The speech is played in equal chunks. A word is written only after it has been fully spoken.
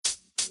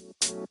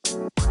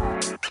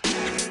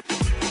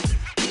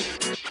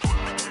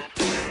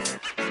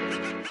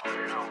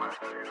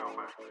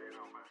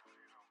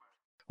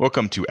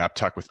Welcome to App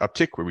Talk with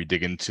Uptick, where we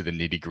dig into the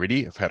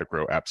nitty-gritty of how to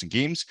grow apps and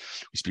games.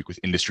 We speak with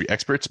industry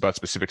experts about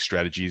specific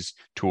strategies,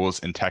 tools,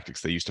 and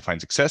tactics they use to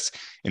find success,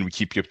 and we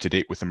keep you up to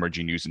date with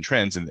emerging news and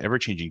trends in the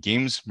ever-changing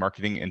games,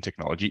 marketing, and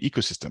technology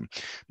ecosystem.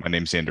 My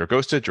name is Xander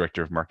Agosta,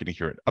 Director of Marketing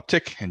here at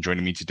Uptick, and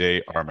joining me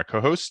today are my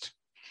co-host,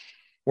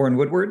 Warren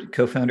Woodward,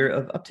 co-founder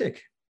of Uptick.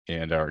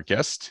 And our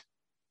guest.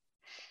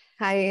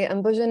 Hi,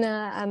 I'm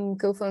Bozena. I'm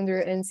co-founder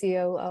and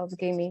CEO of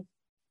Gamey.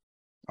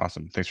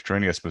 Awesome. Thanks for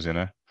joining us,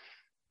 Bozena.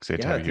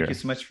 Excited to have you here. Thank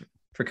you so much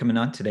for coming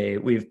on today.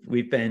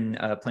 We've been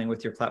playing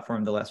with your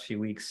platform the last few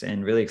weeks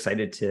and really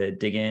excited to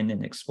dig in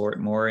and explore it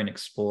more and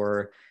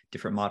explore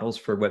different models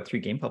for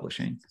Web3 game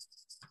publishing.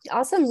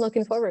 Awesome.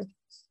 Looking forward.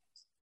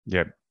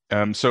 Yeah.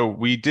 So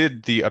we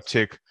did the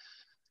Uptick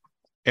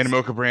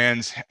Animoca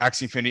Brands,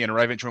 Axie Infinity, and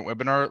Arrivant joint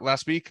webinar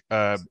last week.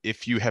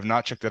 If you have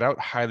not checked that out,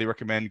 highly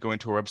recommend going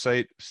to our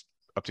website,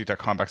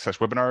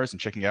 uptick.com/webinars,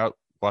 and checking out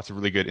lots of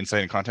really good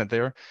insight and content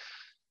there.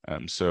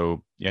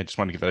 So yeah, just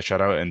wanted to give that a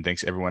shout out, and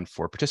thanks everyone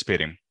for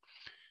participating.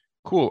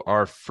 Cool.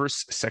 Our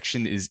first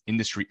section is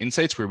Industry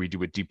Insights, where we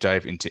do a deep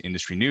dive into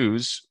industry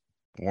news.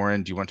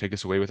 Warren, do you want to take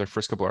us away with our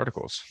first couple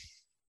articles?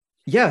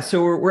 Yeah,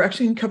 so we're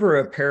actually going to cover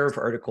a pair of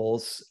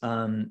articles.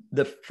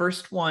 The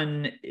first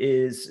one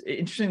is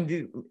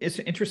interestingly,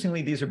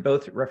 these are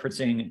both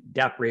referencing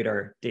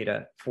DappRadar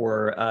data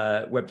for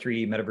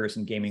Web3 metaverse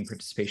and gaming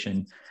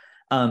participation.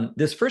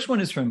 This first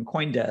one is from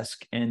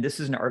CoinDesk, and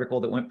this is an article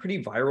that went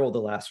pretty viral the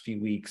last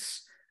few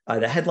weeks.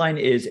 The headline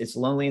is, "It's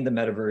lonely in the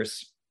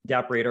metaverse.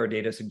 DappRadar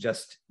data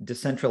suggests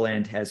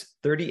Decentraland has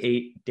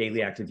 38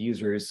 daily active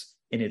users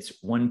in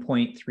its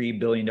 $1.3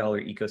 billion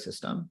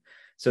ecosystem."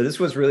 So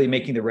this was really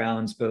making the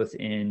rounds both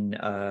in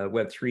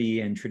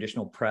Web3 and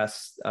traditional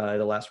press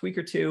the last week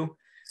or two.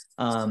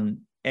 And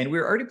we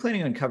were already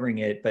planning on covering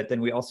it, but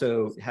then we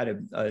also had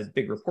a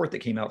big report that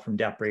came out from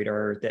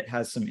DappRadar that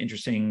has some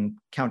interesting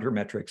counter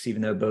metrics,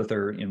 even though both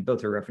are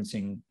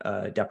referencing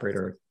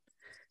DappRadar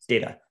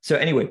data. So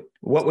anyway,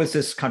 what was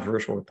this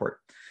controversial report?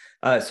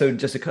 So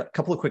just a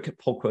couple of quick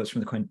pull quotes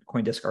from the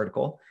CoinDesk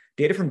article.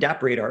 Data from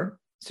DappRadar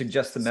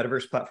suggests the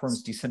metaverse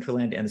platforms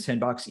Decentraland and the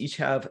Sandbox each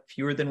have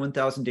fewer than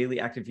 1,000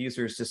 daily active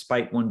users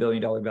despite $1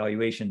 billion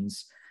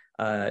valuations.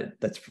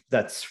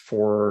 That's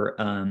for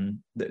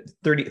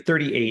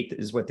 38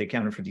 is what they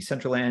counted for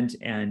Decentraland,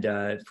 and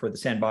for the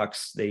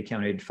Sandbox, they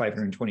counted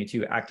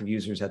 522 active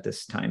users at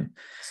this time.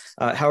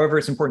 However,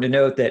 it's important to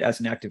note that as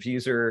an active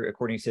user,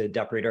 according to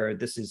DappRadar,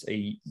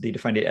 they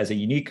defined it as a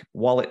unique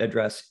wallet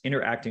address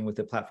interacting with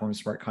the platform's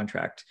smart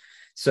contract.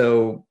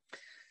 So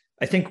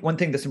I think one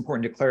thing that's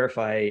important to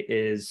clarify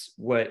is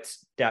what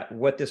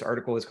this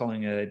article is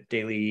calling a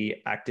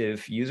daily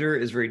active user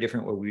is very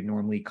different what we would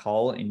normally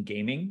call in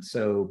gaming.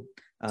 So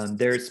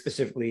they're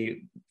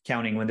specifically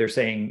counting when they're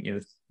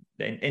saying,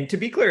 and to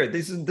be clear,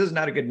 this is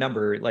not a good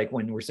number. Like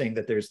when we're saying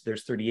that there's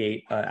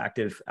 38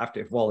 active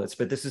wallets,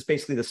 but this is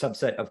basically the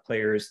subset of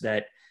players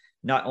that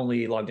not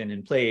only logged in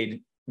and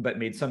played, but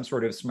made some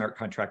sort of smart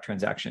contract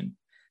transaction.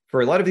 For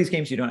a lot of these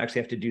games, you don't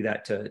actually have to do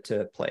that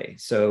to play.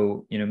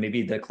 So,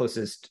 maybe the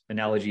closest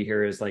analogy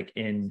here is like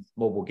in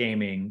mobile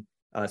gaming,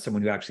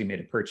 someone who actually made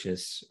a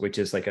purchase, which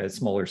is like a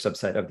smaller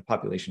subset of the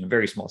population, a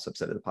very small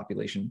subset of the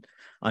population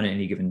on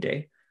any given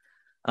day.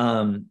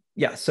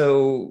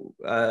 So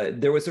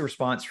there was a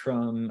response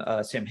from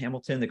Sam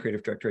Hamilton, the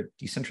creative director at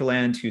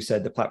Decentraland, who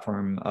said the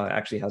platform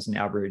actually has an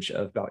average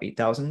of about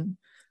 8,000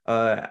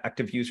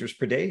 active users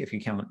per day, if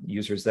you count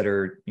users that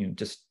are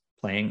just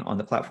playing on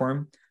the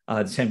platform.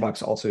 The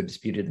Sandbox also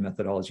disputed the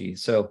methodology.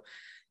 So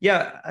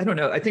yeah, I don't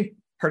know. I think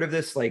part of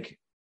this, like,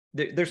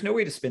 there's no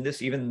way to spin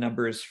this, even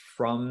numbers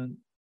from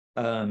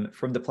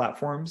the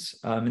platforms.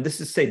 And this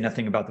is to say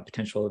nothing about the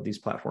potential of these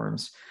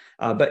platforms.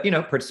 But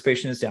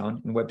participation is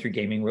down in Web3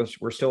 gaming.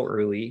 We're still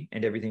early,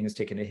 and everything has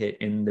taken a hit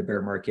in the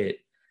bear market.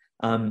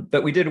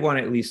 But we did want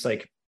to at least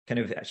kind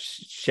of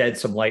shed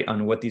some light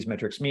on what these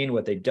metrics mean,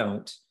 what they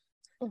don't.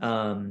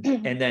 And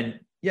then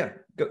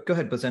go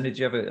ahead, Bozena. Did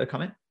you have a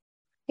comment?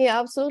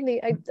 Yeah,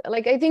 absolutely.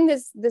 I think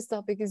this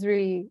topic is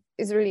really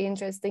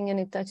interesting, and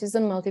it touches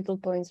on multiple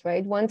points,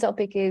 right? One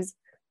topic is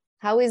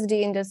how is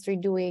the industry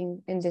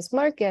doing in this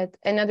market?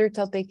 Another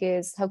topic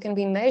is how can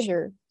we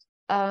measure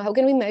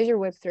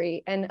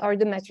Web3, and are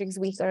the metrics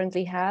we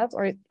currently have,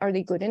 or are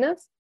they good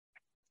enough?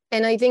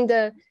 And I think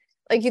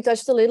you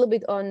touched a little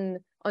bit on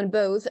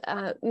both,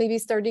 maybe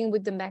starting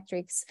with the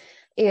metrics,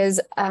 is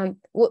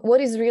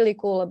what is really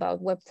cool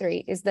about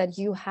Web3 is that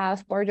you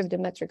have part of the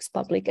metrics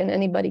public and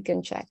anybody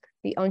can check.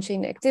 The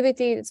on-chain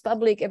activity, it's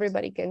public,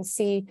 everybody can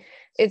see,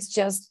 it's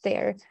just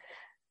there.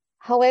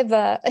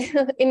 However,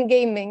 in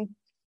gaming,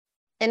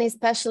 and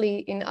especially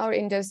in our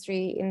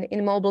industry,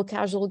 in mobile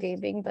casual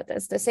gaming, but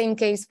that's the same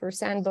case for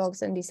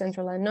Sandbox and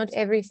Decentraland, not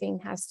everything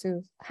has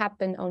to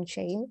happen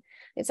on-chain.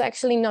 It's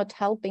actually not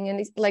helping. And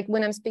it's like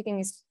when I'm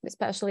speaking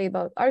especially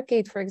about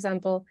arcade, for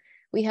example,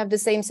 we have the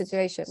same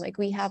situation. Like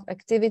we have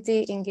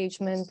activity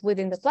engagement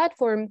within the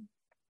platform,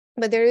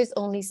 but there is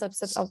only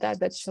subset of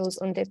that shows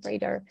on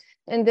DappRadar.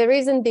 And the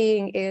reason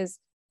being is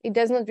it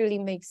does not really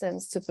make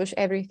sense to push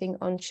everything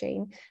on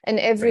chain and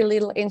every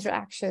little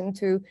interaction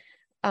to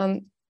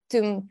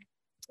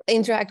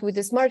interact with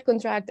the smart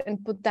contract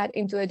and put that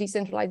into a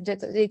decentralized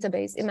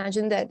database.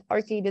 Imagine that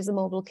Arcade is a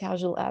mobile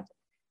casual app,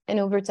 and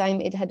over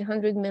time it had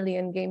 100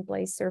 million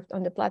gameplays served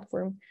on the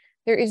platform.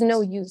 There is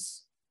no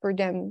use for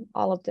them,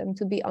 all of them,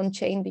 to be on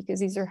chain because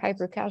these are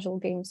hyper casual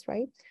games,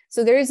 right?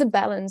 So there is a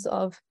balance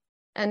of,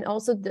 and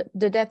also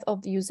the depth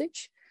of the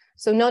usage.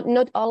 So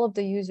not all of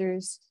the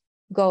users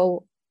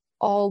go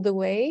all the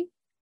way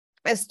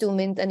as to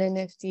mint an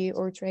NFT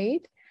or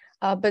trade,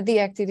 but the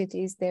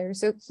activity is there.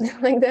 So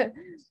like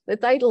the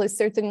title is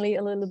certainly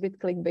a little bit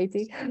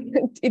clickbaity.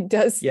 It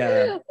does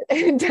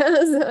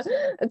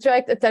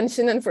attract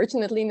attention,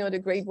 unfortunately not a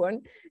great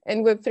one.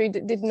 And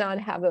Web3 did not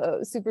have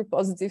a super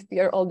positive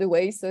PR all the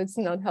way, so it's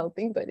not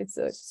helping, but it's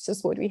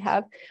just what we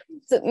have.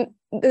 So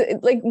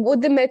like what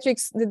the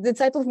metrics, the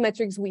type of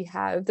metrics we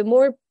have, the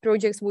more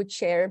projects would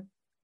share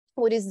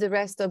what is the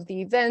rest of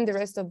the event, the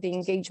rest of the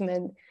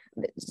engagement.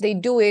 They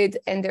do it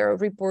and there are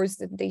reports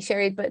that they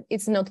share it, but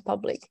it's not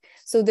public.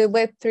 So the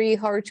Web3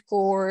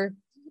 hardcore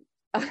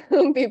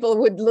people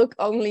would look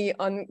only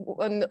on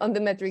the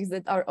metrics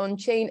that are on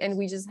chain, and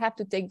we just have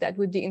to take that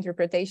with the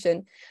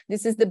interpretation.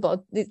 This is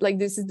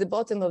this is the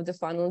bottom of the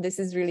funnel. This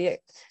is really,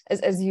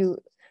 as you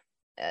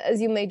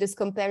made this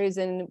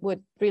comparison,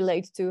 would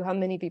relate to how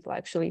many people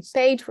actually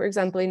paid, for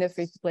example, in a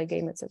free-to-play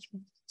game, etc.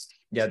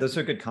 Yeah, those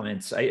are good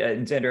comments.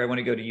 And Xander, I want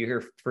to go to you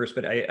here first,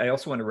 but I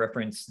also want to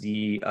reference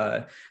the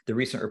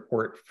recent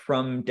report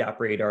from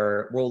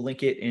DappRadar. We'll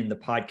link it in the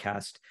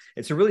podcast.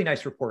 It's a really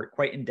nice report,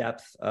 quite in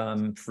depth,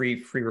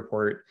 free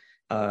report.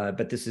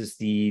 But this is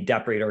the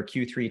DappRadar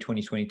Q3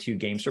 2022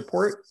 games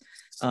report.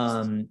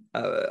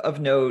 Of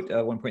note,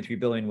 1.3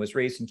 billion was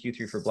raised in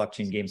Q3 for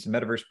blockchain games and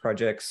metaverse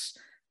projects.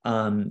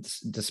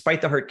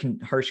 Despite the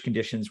harsh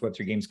conditions,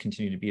 Web3 games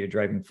continue to be a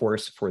driving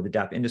force for the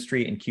DApp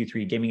industry. In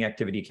Q3, gaming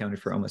activity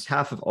accounted for almost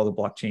half of all the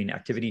blockchain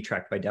activity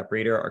tracked by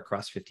DappRadar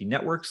across 50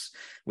 networks,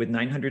 with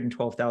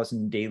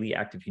 912,000 daily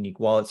active unique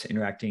wallets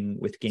interacting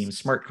with game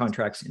smart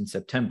contracts in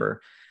September.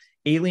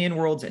 Alien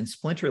Worlds and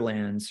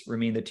Splinterlands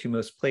remain the two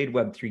most played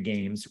Web3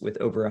 games, with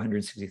over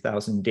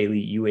 160,000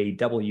 daily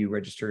UAW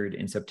registered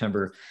in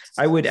September.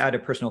 I would add a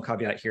personal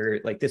caveat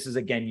here. Like, this is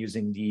again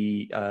using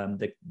the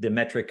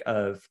metric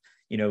of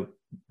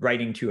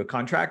writing to a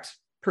contract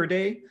per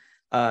day.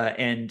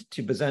 And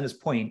to Bozena's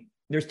point,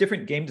 there's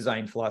different game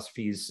design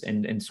philosophies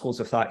and schools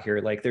of thought here.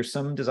 Like, there's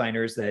some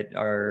designers that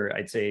are,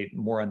 I'd say,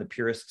 more on the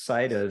purist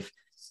side of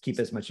keep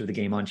as much of the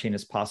game on chain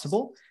as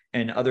possible,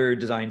 and other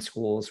design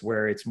schools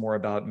where it's more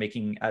about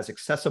making as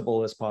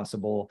accessible as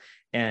possible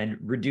and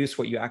reduce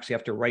what you actually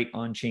have to write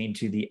on chain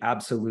to the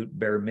absolute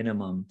bare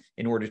minimum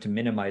in order to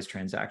minimize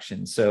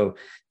transactions. So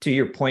to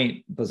your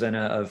point,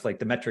 Bozena, of like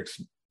the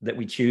metrics that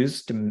we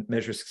choose to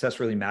measure success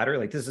really matter.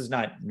 Like, this is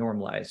not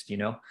normalized,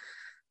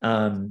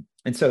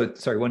 And so,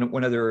 sorry,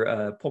 one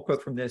other pull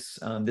quote from this.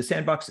 The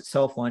Sandbox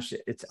itself launched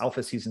its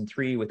alpha season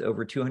 3 with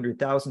over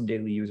 200,000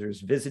 daily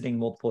users visiting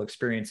multiple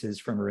experiences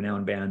from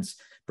renowned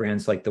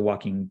brands like The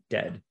Walking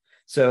Dead.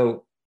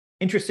 So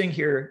interesting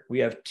here, we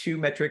have two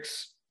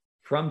metrics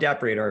from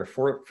DappRadar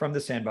from the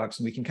Sandbox,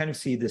 and we can kind of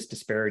see this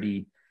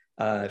disparity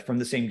from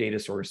the same data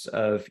source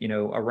of,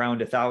 around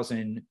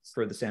 1,000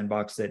 for the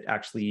Sandbox that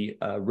actually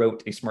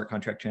wrote a smart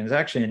contract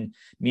transaction.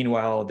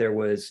 Meanwhile, there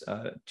was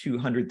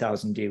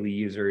 200,000 daily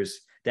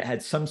users that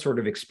had some sort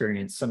of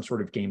experience, some sort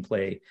of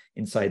gameplay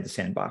inside the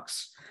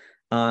Sandbox.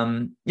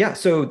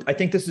 So I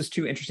think this is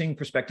two interesting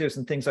perspectives,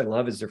 and things I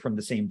love is they're from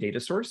the same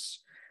data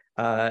source.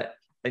 And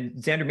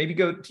Xander, maybe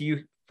go to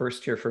you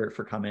first here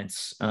for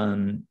comments.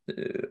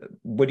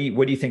 What do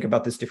you think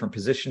about this different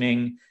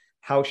positioning?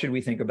 How should we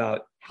think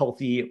about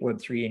healthy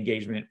Web3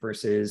 engagement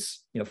versus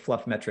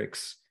fluff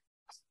metrics?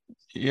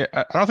 Yeah,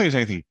 I don't think there's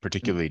anything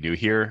particularly new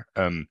here.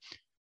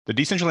 The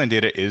Decentraland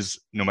data is,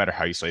 no matter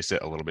how you slice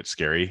it, a little bit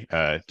scary.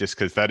 Just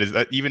because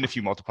that even if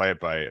you multiply it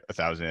by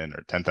 1,000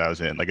 or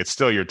 10,000, like, it's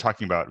still, you're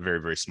talking about very,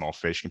 very small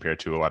fish compared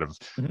to a lot of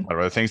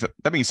other things.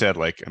 That being said,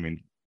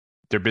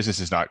 their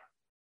business is not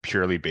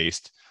purely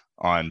based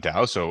on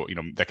DAO, so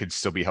that could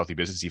still be a healthy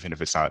business even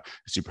if it's not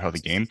a super healthy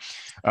game.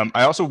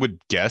 I also would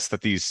guess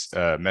that these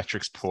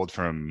metrics pulled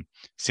from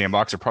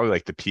Sandbox are probably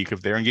like the peak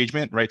of their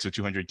engagement, right? So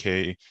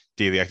 200K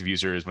daily active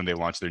users when they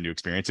launch their new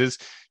experiences.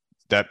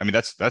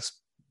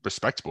 That's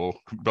respectable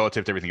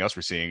relative to everything else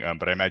we're seeing,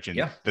 but I imagine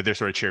that they're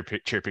sort of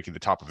cherry picking the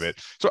top of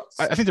it. So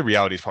I think the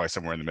reality is probably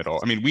somewhere in the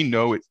middle. We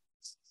know it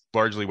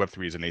largely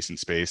Web3 is a nascent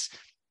space.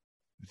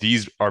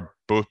 These are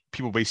both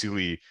people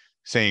basically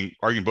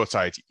arguing both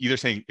sides, either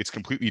saying it's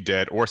completely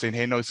dead or saying,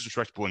 hey, no, this is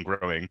respectable and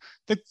growing.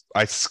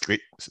 I think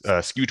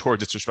I skew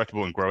towards it's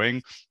respectable and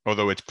growing,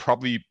 although it's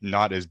probably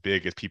not as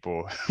big as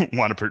people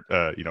want to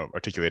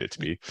articulate it to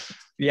be.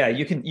 Yeah,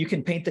 you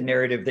can paint the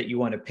narrative that you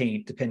want to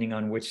paint depending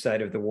on which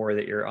side of the war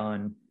that you're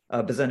on.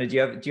 Bozena, do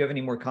you have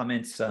any more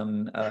comments,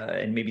 and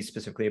maybe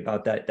specifically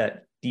about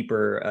that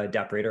deeper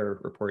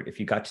DappRadar report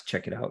if you got to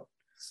check it out?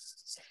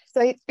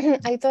 So I,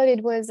 I thought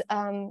it was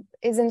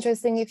is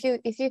interesting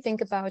if you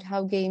think about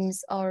how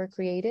games are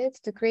created.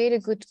 To create a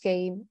good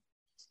game,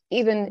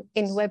 even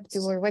in Web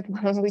 2 or Web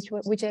 1,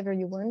 whichever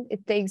you want,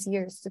 it takes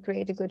years to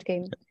create a good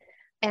game.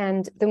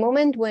 And the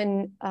moment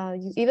when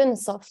you even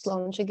soft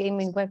launch a game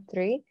in Web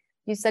 3,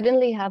 you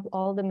suddenly have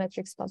all the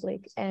metrics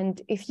public.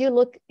 And if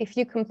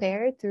you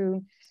compare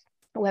to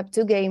a Web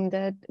 2 game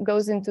that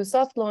goes into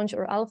soft launch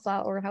or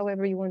alpha or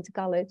however you want to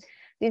call it,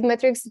 these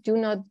metrics do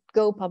not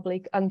go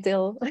public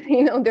until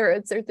they're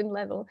at a certain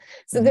level.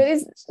 So there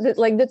is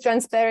the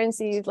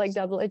transparency is like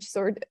double-edged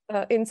sword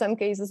in some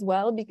cases as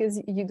well,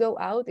 because you go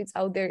out, it's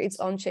out there, it's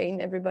on chain,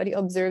 everybody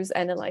observes,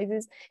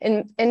 analyzes,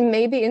 and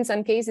maybe in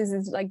some cases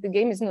it's like the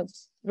game is not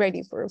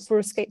ready for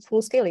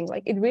full scaling.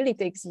 Like it really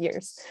takes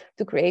years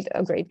to create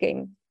a great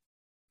game.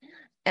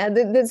 And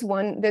there's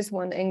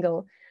one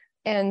angle.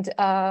 And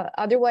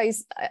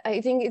otherwise,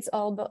 I think it's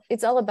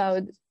all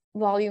about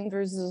volume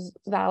versus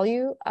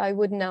value. I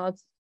would not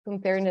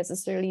compare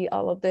necessarily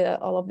all of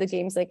the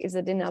games, like is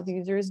it enough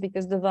users,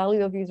 because the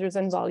value of users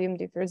and volume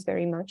differs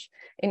very much.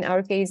 In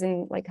our case,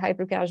 in like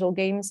hyper casual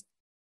games,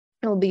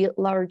 it'll be a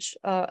large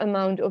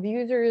amount of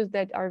users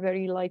that are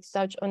very light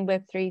touch on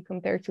Web3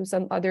 compared to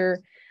some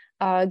other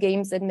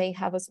games that may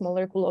have a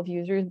smaller pool of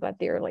users, but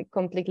they're like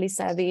completely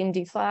savvy in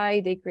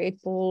DeFi. They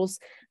create pools,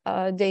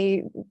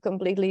 they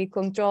completely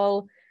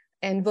control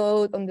and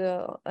vote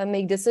on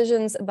make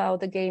decisions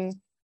about the game.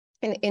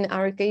 In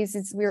our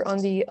case, we're on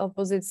the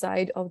opposite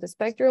side of the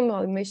spectrum.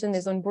 Our mission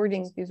is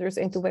onboarding users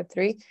into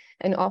Web3,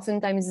 and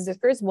oftentimes it's the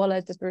first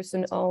wallet the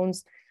person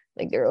owns,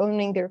 like they're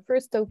owning their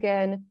first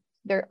token,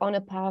 they're on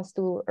a path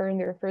to earn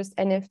their first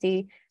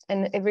NFT,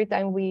 and every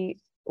time we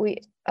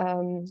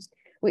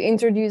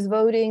introduce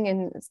voting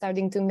and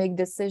starting to make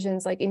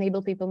decisions, like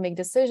enable people make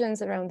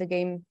decisions around the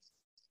game,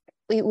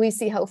 we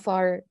see how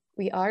far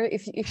we are.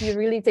 If you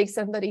really take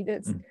somebody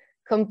that's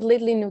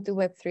completely new to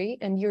Web3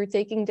 and you're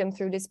taking them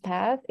through this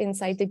path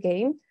inside the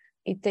game,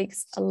 it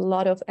takes a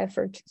lot of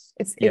effort.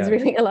 It's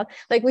really a lot.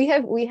 Like we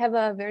have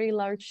a very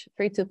large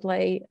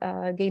free-to-play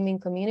gaming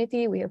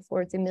community. We have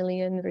 40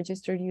 million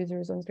registered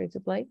users on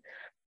free-to-play.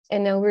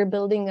 And now we're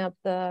building up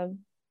the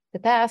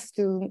path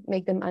to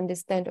make them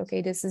understand,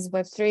 okay, this is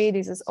Web3,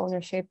 this is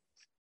ownership.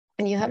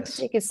 And you have to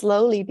take it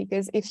slowly,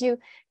 because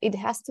it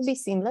has to be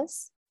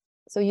seamless.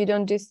 So you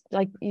don't just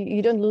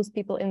you don't lose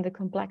people in the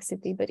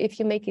complexity, but if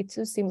you make it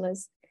too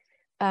seamless,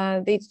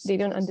 they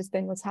don't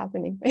understand what's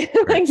happening.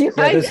 Like you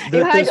hide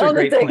all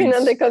the tech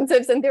and the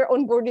concepts, and they're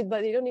onboarded,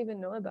 but they don't even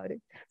know about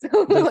it.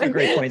 So, those are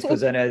great points,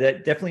 Bozena.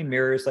 That definitely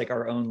mirrors like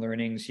our own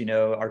learnings.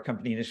 Our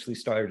company initially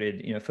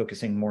started,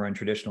 focusing more on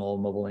traditional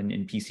mobile and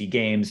PC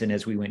games, and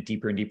as we went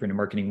deeper and deeper into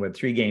marketing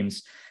Web3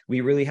 games, we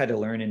really had to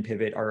learn and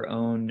pivot our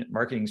own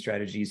marketing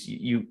strategies.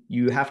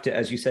 You have to,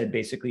 as you said,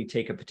 basically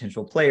take a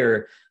potential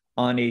player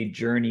on a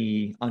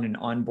journey, on an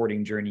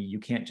onboarding journey. You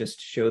can't just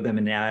show them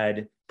an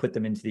ad, put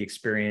them into the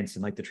experience,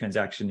 and like the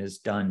transaction is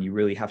done. You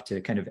really have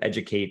to kind of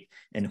educate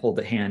and hold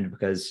the hand,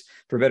 because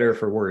for better or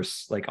for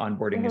worse, like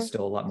onboarding is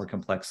still a lot more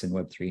complex in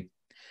Web3.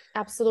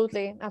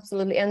 Absolutely.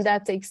 And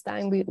that takes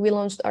time. We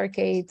launched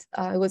Arcade,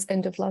 it was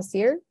end of last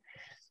year.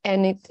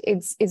 And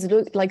it's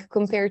like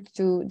compared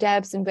to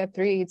dApps in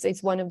Web3,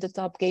 it's one of the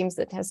top games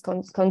that has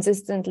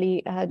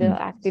consistently had an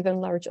active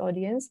and large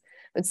audience.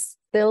 But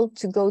still,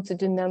 to go to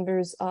the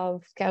numbers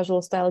of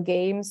casual style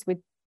games with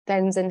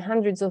tens and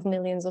hundreds of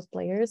millions of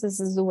players, this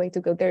is the way to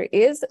go. There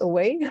is a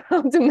way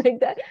how to make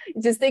that.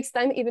 It just takes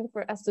time even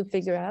for us to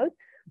figure out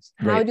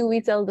how do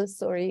we tell the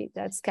story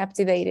that's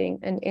captivating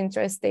and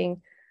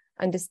interesting,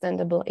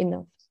 understandable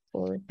enough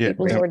for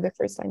people who are the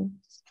first time.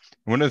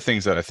 One of the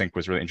things that I think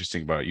was really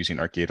interesting about using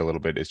Arcade a little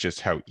bit is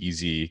just how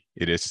easy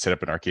it is to set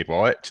up an Arcade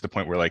wallet, to the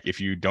point where, like,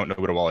 if you don't know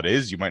what a wallet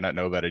is, you might not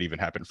know that it even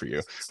happened for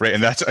you, right?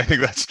 And I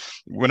think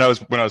that's when I was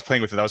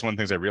playing with it, that was one of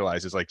the things I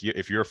realized is, like,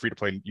 if you're a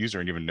free-to-play user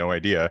and you have no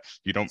idea,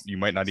 you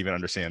might not even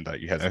understand that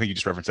you had. I think you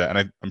just referenced that,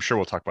 and I'm sure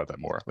we'll talk about that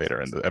more later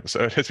in the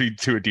episode as we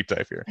do a deep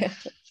dive here.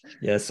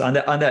 Yes. On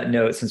that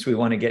note, since we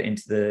want to get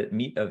into the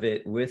meat of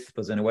it with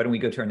Bozena, why don't we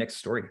go to our next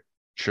story?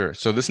 Sure.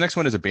 So this next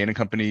one is a Bain &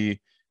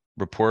 Company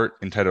report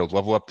entitled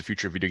 "Level Up: The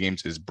Future of Video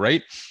Games is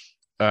Bright."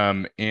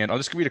 And I'll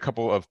just read a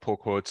couple of pull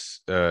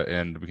quotes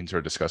and we can sort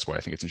of discuss why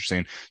I think it's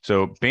interesting.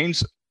 So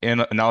Bain's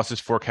analysis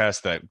forecasts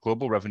that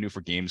global revenue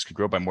for games could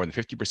grow by more than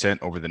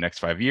 50% over the next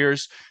 5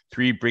 years.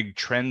 3 big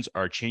trends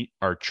are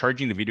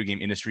charging the video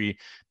game industry: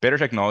 better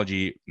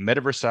technology,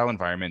 metaverse-style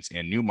environments,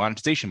 and new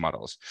monetization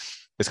models.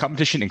 As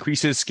competition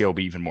increases, scale will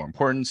be even more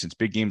important, since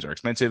big games are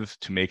expensive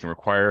to make and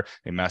require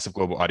a massive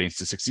global audience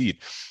to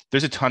succeed.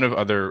 There's a ton of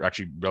other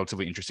actually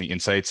relatively interesting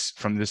insights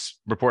from this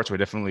report, so I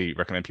definitely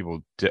recommend people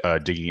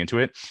digging into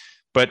it.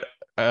 But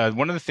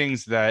one of the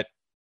things that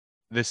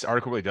this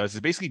article really does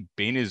is basically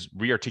Bain is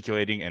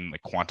re-articulating and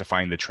like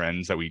quantifying the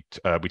trends that we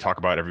talk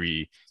about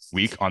every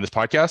week on this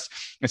podcast.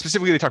 And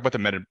specifically, they talk about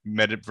the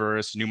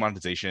metaverse, new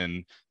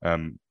monetization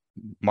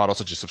models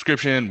such as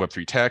subscription,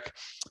 Web3 tech,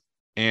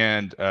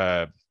 and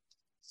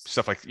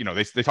stuff like,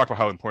 they talk about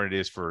how important it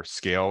is for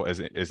scale as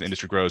the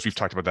industry grows. We've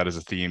talked about that as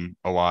a theme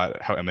a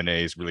lot, how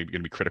M&A is really going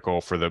to be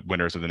critical for the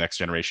winners of the next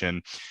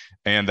generation,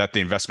 and that the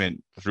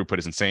investment throughput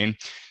is insane.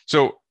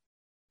 So,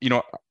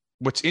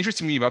 what's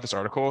interesting to me about this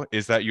article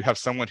is that you have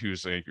someone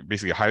who's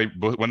basically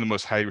one of the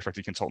most highly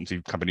respected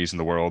consultancy companies in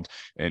the world,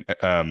 and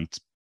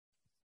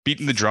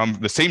beating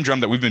the same drum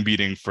that we've been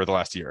beating for the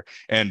last year.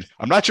 And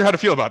I'm not sure how to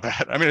feel about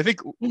that. I mean, I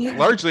think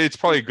largely it's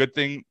probably a good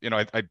thing.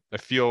 I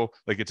feel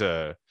like it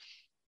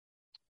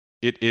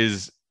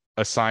is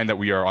a sign that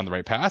we are on the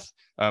right path.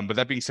 But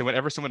that being said,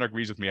 whenever someone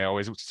agrees with me, I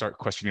always start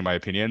questioning my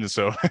opinion. And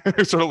so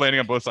sort of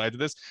landing on both sides of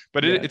this.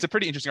 But it's a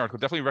pretty interesting article.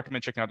 Definitely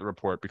recommend checking out the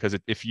report, because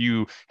if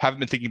you haven't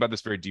been thinking about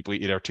this very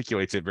deeply, it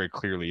articulates it very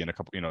clearly in a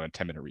couple, a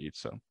 10-minute read.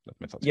 So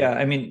that's my thoughts. Yeah,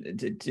 I mean,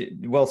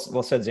 well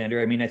said,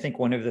 Xander. I mean, I think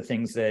one of the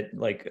things that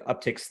like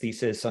Uptick's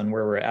thesis on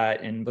where we're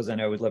at, and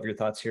Bozena, I would love your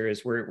thoughts here,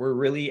 is we're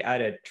really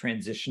at a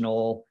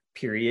transitional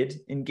period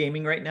in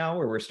gaming right now,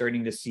 where we're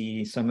starting to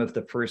see some of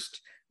the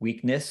first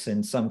weakness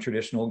in some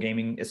traditional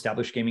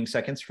established gaming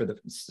segments for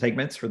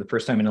the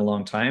first time in a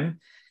long time.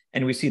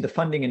 And we see the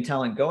funding and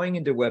talent going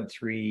into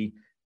Web3,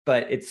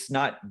 but it's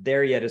not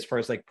there yet as far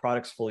as like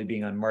products fully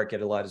being on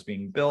market. A lot is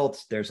being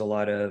built. There's a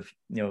lot of,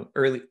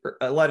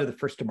 a lot of the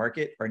first to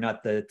market are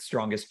not the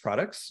strongest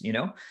products,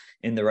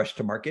 in the rush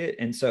to market.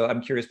 And so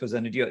I'm curious,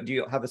 Bozena, do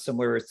you have a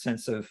similar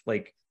sense of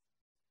like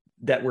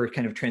that we're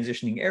kind of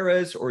transitioning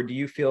eras, or do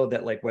you feel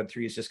that like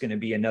Web3 is just going to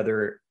be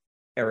another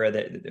era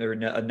or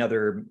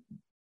another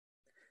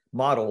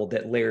model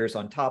that layers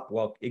on top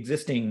while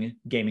existing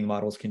gaming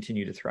models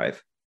continue to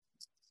thrive?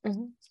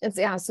 Mm-hmm.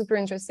 It's super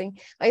interesting.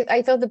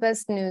 I thought the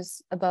best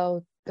news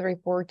about the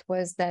report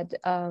was that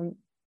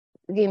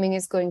gaming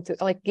is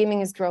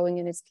growing,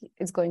 and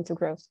it's going to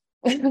grow.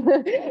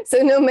 So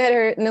no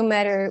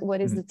matter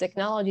what is the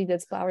technology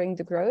that's powering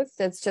the growth,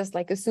 that's just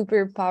like a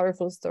super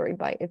powerful story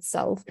by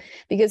itself.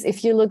 Because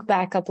if you look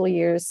back a couple of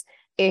years,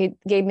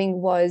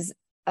 gaming was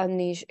a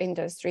niche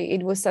industry.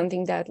 It was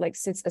something that like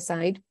sits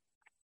aside.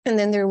 And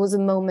then there was a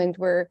moment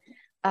where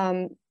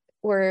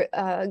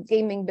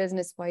gaming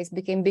business-wise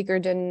became bigger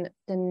than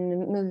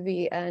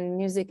movie and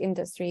music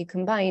industry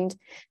combined.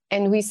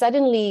 And we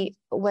suddenly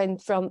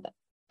went from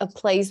a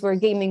place where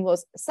gaming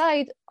was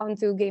aside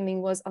onto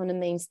gaming was on a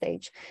main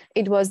stage.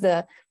 It was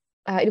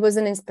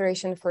an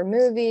inspiration for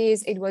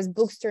movies. It was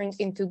books turned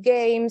into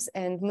games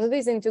and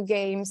movies into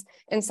games.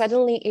 And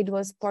suddenly it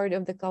was part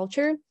of the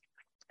culture,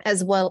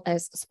 as well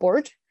as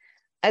sport,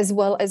 as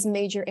well as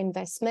major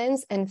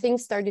investments, and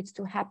things started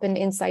to happen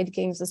inside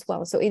games as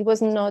well. So it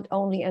was not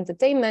only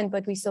entertainment,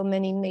 but we saw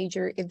many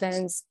major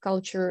events,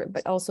 culture,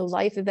 but also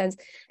live events.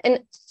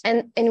 And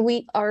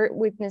we are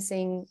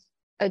witnessing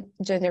a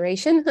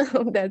generation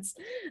that's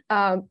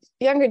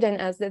younger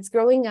than us, that's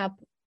growing up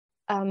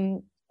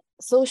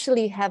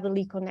socially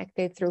heavily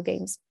connected through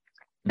games.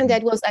 And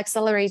that was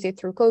accelerated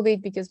through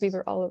COVID because we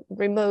were all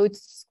remote,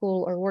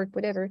 school or work,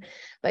 whatever.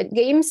 But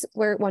games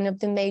were one of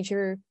the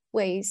major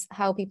ways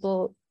how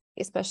people,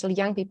 especially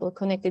young people,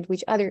 connected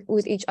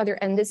with each other.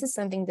 And this is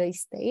something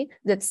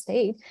that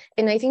stayed.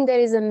 And I think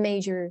there is a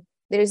major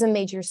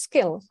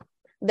skill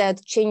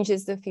that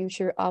changes the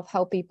future of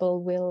how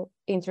people will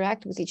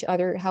interact with each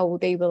other, how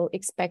they will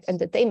expect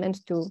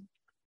entertainment to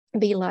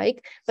be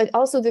like, but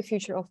also the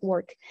future of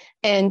work.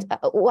 And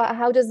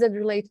how does that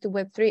relate to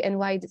Web3, and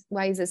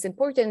why is this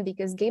important?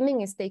 Because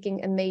gaming is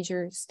taking a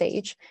major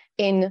stage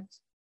in,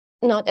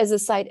 not as a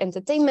side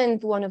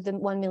entertainment, one of the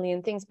 1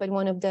 million things, but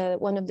one of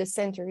the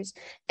centers.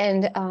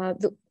 And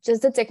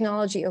just the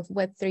technology of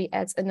Web3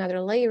 adds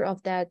another layer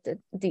of that,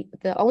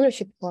 the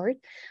ownership part,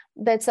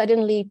 that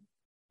suddenly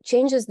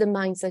changes the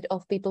mindset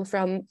of people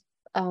from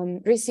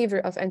receiver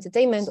of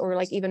entertainment or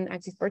like even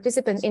active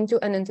participant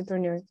into an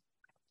entrepreneur.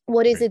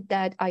 What is it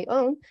that I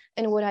own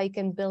and what I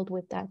can build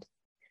with that?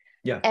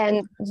 Yeah.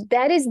 And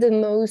that is the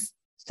most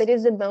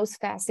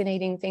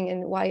fascinating thing,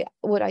 and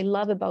what I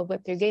love about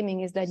Web3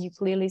 gaming is that you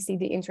clearly see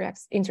the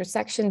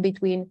intersection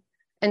between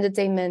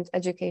entertainment,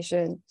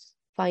 education,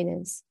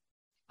 finance,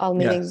 all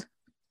meaning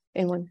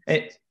in one.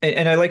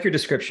 And I like your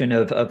description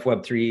of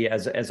Web3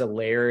 as a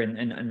layer,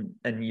 and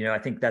I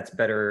think that's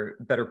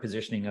better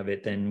positioning of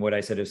it than what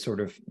I said is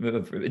sort of,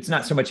 it's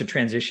not so much a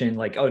transition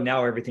like, oh,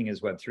 now everything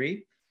is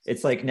Web3.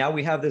 It's like, now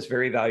we have this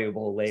very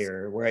valuable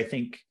layer where I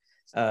think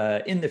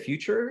in the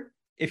future,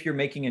 if you're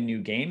making a new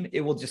game,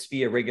 it will just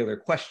be a regular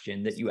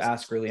question that you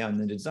ask early on in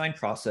the design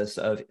process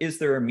of, is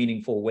there a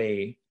meaningful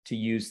way to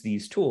use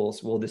these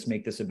tools? Will this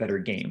make this a better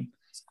game?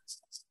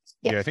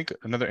 Yeah, I think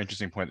another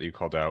interesting point that you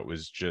called out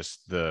was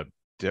just the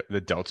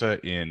delta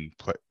in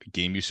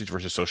game usage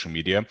versus social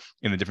media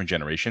in the different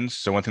generations.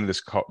 So one thing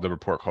the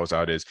report calls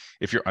out is,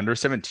 if you're under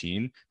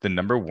 17, the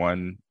number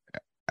one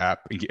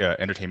app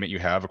entertainment you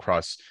have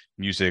across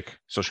music,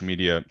 social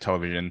media,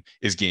 television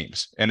is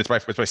games, and it's by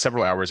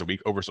several hours a week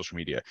over social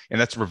media,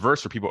 and that's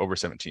reversed for people over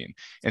 17.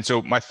 And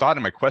so my thought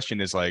and my question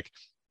is like,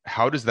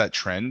 how does that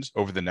trend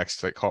over the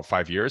next, like, call it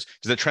 5 years?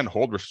 Does that trend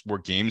hold where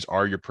games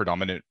are your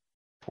predominant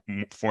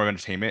form of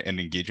entertainment and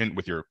engagement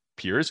with your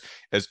peers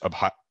as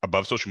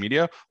above social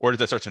media, or does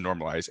that start to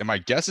normalize? And my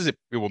guess is it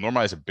will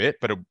normalize a bit,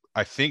 but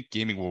I think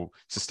gaming will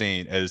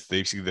sustain as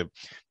they see the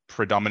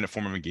predominant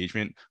form of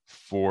engagement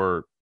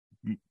for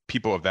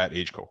people of that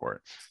age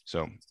cohort.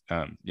 So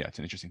yeah, it's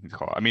an interesting thing to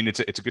call. I mean, it's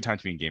a good time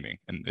to be in gaming,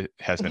 and it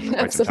has been for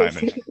quite some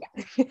time.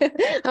 And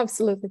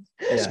absolutely.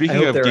 Yeah,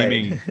 speaking of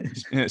gaming,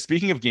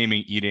 speaking of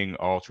gaming eating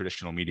all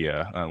traditional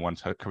media, want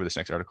to cover this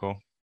next article,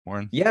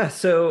 Warren? Yeah,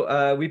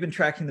 so we've been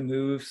tracking the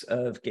moves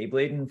of Gabe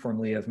Leydon,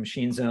 formerly of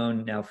Machine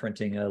Zone, now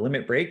fronting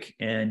Limit Break,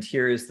 and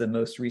here is the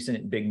most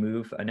recent big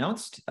move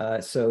announced.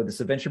 So this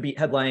is a VentureBeat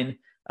headline.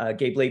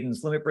 Gabe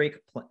Leydon's Limit Break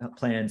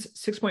plans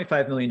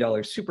 $6.5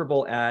 million Super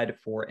Bowl ad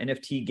for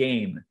NFT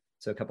game.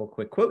 So a couple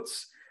quick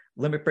quotes.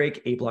 Limit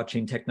Break, a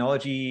blockchain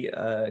technology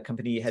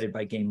company headed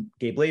by Gabe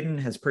Leydon,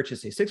 has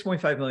purchased a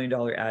 $6.5 million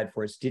ad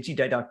for its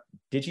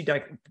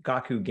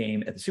Digidaigaku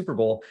game at the Super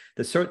Bowl.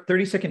 The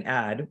 30-second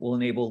ad will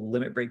enable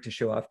Limit Break to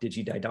show off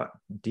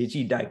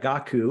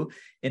Digidaigaku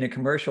in a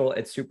commercial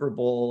at Super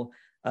Bowl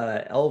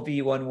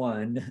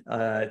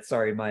LV11.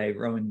 Sorry, my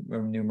Roman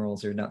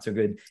numerals are not so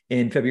good.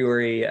 In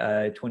February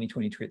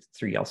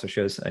 2023, also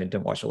shows I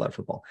don't watch a lot of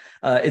football.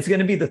 It's going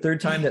to be the third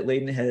time that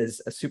Leydon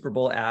has a Super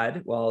Bowl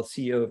ad. While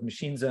CEO of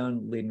Machine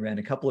Zone, Leydon ran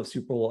a couple of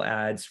Super Bowl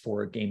ads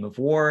for Game of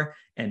War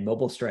and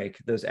Mobile Strike.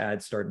 Those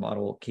ads starred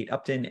model Kate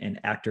Upton and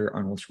actor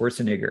Arnold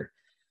Schwarzenegger.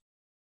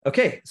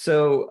 Okay,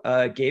 so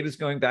Gabe is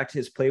going back to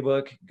his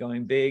playbook,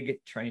 going big,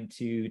 trying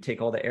to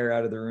take all the air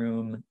out of the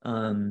room.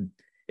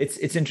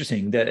 It's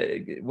interesting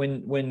that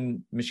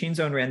when Machine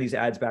Zone ran these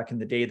ads back in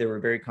the day, they were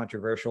very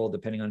controversial.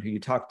 Depending on who you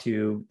talk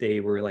to,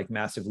 they were like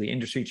massively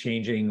industry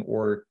changing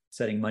or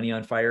setting money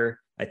on fire.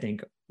 I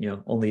think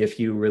only a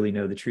few really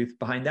know the truth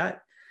behind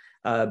that.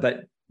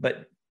 But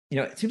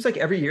it seems like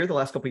every year, the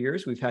last couple of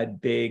years, we've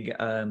had big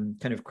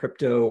kind of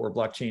crypto or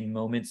blockchain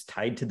moments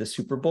tied to the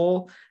Super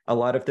Bowl. A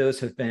lot of those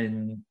have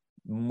been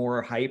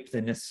more hype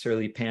than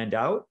necessarily panned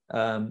out.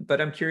 But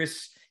I'm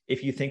curious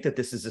if you think that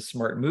this is a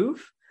smart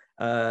move.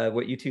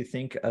 What you two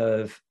think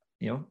of,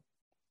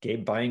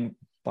 Gabe buying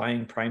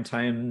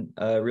primetime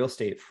real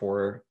estate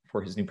for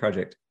his new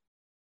project?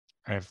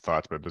 I have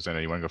thoughts, but does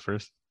anyone want to go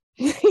first?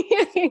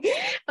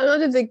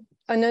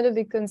 I'm not a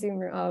big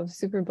consumer of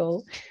Super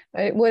Bowl.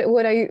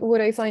 What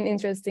I find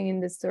interesting in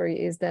this story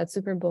is that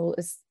Super Bowl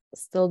is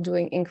still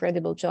doing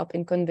incredible job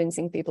in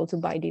convincing people to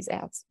buy these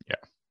ads. Yeah.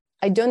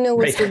 I don't know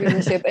what's the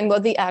viewership and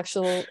what the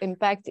actual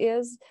impact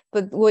is,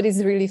 but what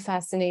is really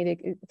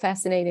fascinating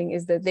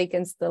is that they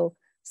can still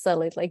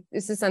sell it. Like,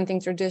 this is something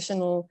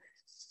traditional,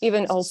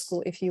 even old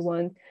school if you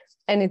want,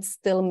 and it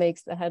still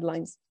makes the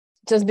headlines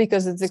just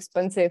because it's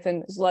expensive,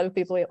 and a lot of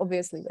people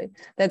obviously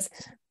that's,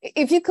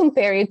 if you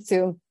compare it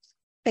to,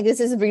 like,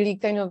 this is really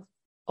kind of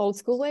old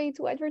school way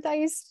to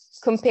advertise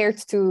compared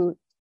to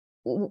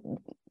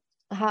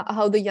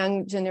how the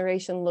young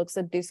generation looks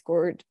at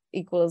Discord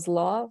equals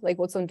law, like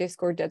what's on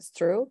Discord that's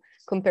true,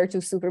 compared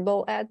to Super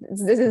Bowl ad.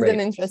 This is an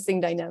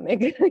interesting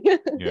dynamic.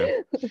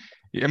 Yeah,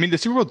 I mean, the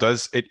Super Bowl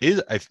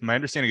my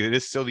understanding, it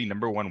is still the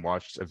 #1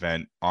 watched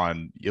event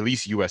on at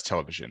least US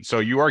television. So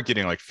you are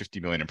getting like 50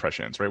 million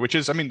impressions, right? Which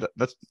is, I mean,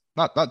 that's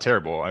not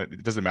terrible.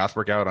 Does the math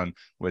work out on,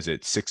 was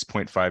it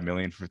 6.5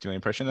 million for 50 million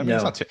impressions? I mean,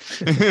 no. It's not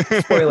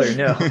Spoiler,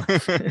 no.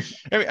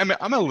 I mean,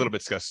 I'm a little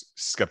bit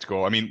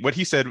skeptical. I mean, what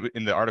he said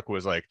in the article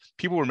was like,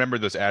 people remember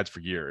those ads for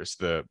years,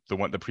 the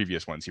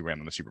previous ones he ran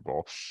on the Super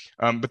Bowl.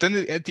 But then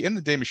at the end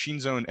of the day, Machine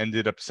Zone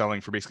ended up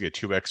selling for basically a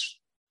 2x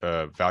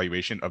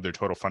valuation of their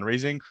total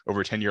fundraising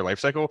over a 10-year life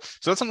cycle.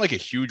 So that's not like a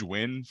huge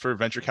win for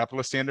venture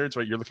capitalist standards,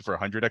 right? You're looking for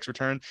 100x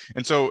return.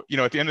 And so,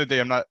 at the end of the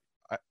day,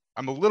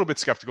 I'm a little bit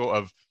skeptical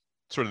of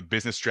sort of the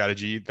business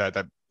strategy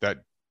that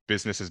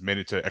business has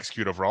managed to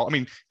execute overall. I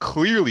mean,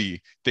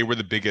 clearly they were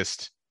the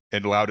biggest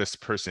and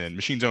loudest person.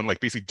 Machine Zone like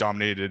basically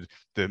dominated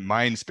the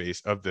mind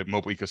space of the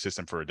mobile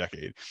ecosystem for a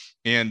decade.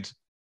 And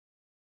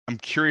I'm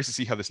curious to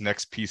see how this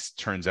next piece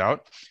turns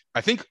out.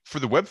 I think for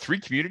the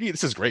Web3 community,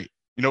 this is great.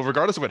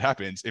 Regardless of what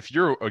happens, if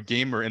you're a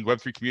gamer in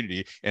Web3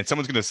 community and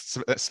someone's going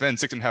to spend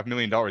 $6.5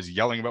 million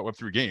yelling about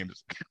Web3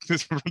 games,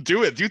 just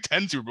do it. Do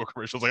 10 Super Bowl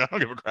commercials. Like, I don't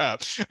give a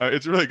crap.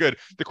 It's really good.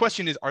 The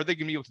question is, are they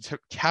going to be able to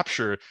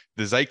capture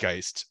the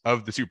zeitgeist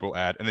of the Super Bowl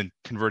ad and then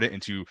convert it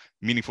into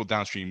meaningful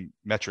downstream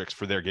metrics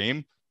for their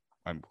game?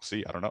 We'll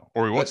see. I don't know,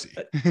 or we won't see.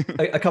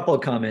 A couple of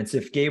comments.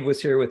 If Gabe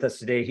was here with us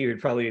today, he would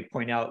probably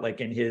point out,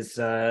 like in his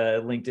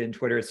LinkedIn,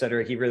 Twitter,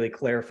 etc., he really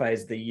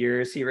clarifies the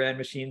years he ran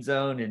Machine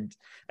Zone, and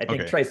I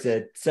think tries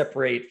to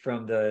separate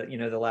from the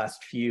the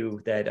last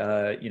few that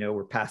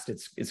were past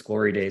its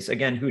glory days.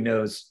 Again, who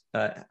knows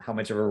how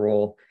much of a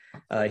role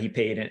he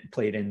played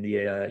in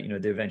the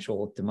the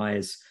eventual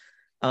demise.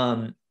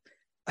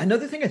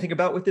 Another thing I think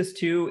about with this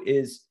too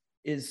is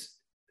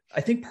I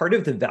think part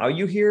of the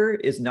value here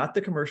is not the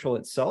commercial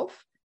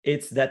itself.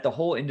 It's that the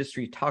whole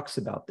industry talks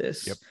about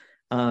this. Yep.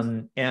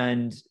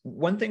 And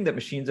one thing that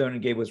Machine Zone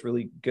and Gabe was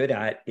really good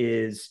at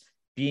is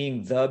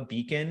being the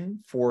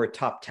beacon for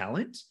top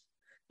talent.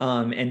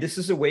 And this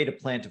is a way to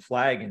plant a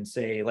flag and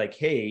say, like,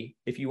 hey,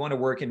 if you want to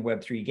work in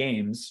Web3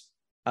 games,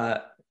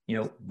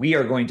 we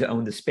are going to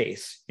own the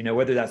space.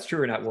 Whether that's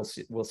true or not,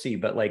 we'll see.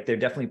 But like, they're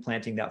definitely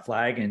planting that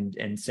flag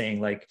and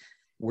saying like,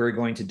 we're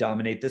going to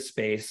dominate this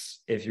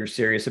space. If you're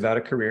serious about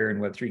a career in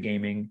Web3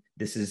 gaming,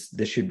 this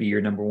should be your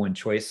number one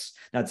choice.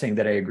 Not saying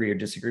that I agree or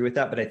disagree with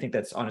that, but I think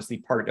that's honestly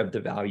part of the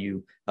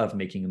value of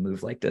making a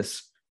move like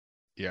this.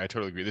 Yeah, I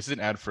totally agree. This is an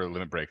ad for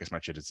Limit Break as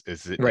much as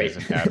it Right. is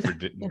an ad for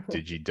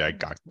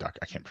DigiDag.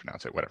 I can't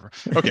pronounce it. Whatever.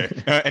 Okay.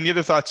 Any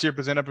other thoughts here,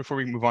 Bozena, before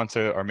we move on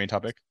to our main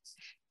topic?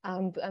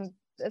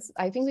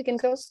 I think we can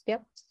go. Yeah.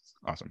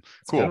 Awesome.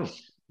 Cool. Let's go.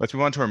 Let's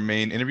move on to our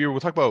main interview. We'll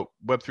talk about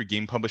Web3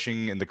 game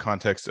publishing in the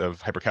context of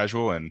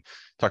hyper-casual and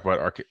talk about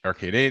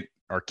Arcade,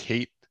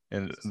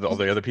 and all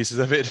the other pieces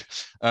of it.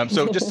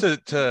 So just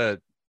to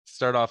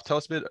start off,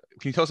 can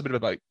you tell us a bit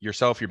about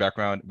yourself, your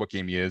background, what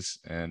Gamee is,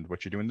 and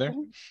what you're doing there?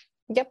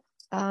 Yep.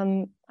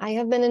 I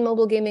have been in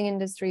mobile gaming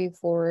industry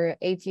for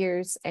 8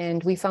 years,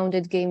 and we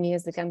founded Gamee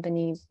as the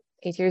company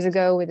 8 years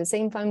ago with the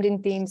same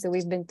founding team. So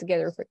we've been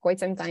together for quite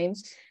some time,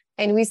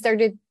 and we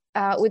started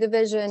with a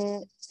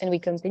vision, and we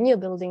continue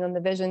building on the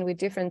vision with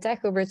different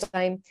tech over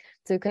time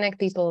to connect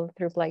people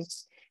through play.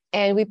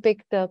 And we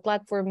picked the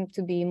platform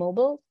to be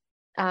mobile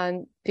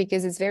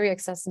because it's very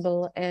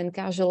accessible, and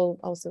casual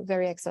also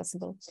very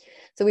accessible.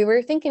 So we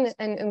were thinking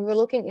and we were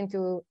looking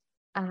into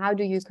how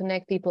do you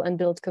connect people and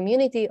build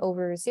community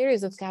over a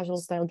series of casual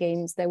style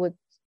games that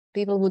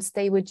people would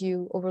stay with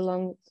you over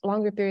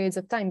longer periods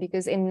of time,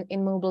 because in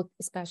mobile,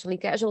 especially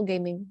casual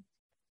gaming,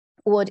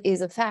 what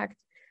is a fact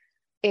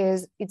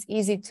is it's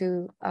easy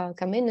to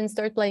come in and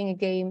start playing a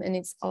game, and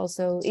it's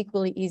also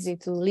equally easy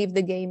to leave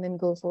the game and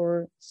go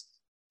for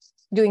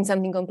doing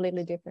something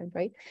completely different,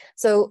 right?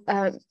 So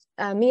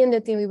me and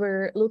the team, we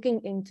were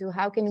looking into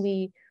how can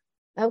we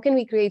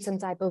create some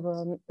type of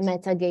a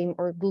meta game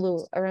or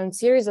glue around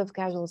series of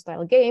casual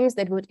style games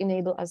that would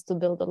enable us to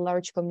build a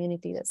large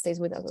community that stays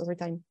with us over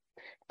time.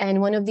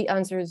 And one of the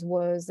answers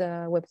was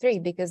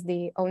Web3, because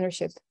the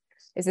ownership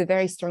is a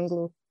very strong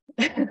glue.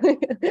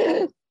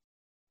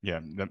 Yeah,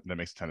 that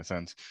makes a ton of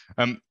sense.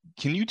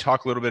 Can you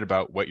talk a little bit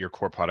about what your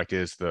core product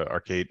is, the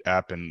Arcade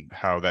app, and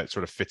how that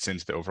sort of fits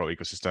into the overall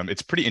ecosystem?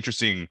 It's a pretty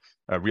interesting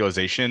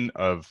realization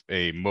of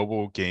a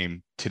mobile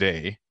game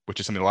today, which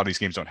is something a lot of these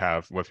games don't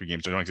have. Web3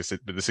 games don't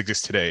exist, but this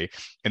exists today.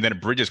 And then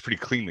it bridges pretty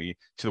cleanly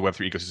to the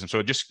Web3 ecosystem.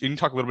 So just can you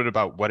talk a little bit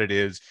about what it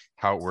is,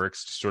 how it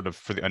works, sort of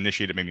for the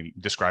uninitiated, maybe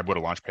describe what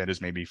a launchpad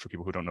is, maybe for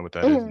people who don't know what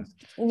that is.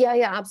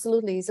 Yeah,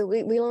 absolutely. So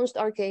we launched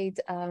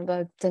Arcade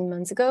about 10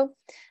 months ago.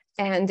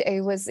 And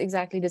it was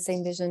exactly the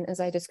same vision as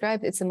I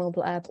described. It's a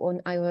mobile app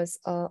on iOS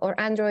or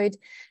Android.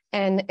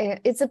 And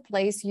it's a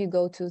place you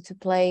go to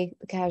play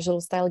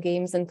casual style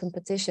games and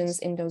competitions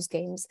in those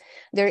games.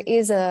 There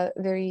is a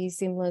very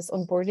seamless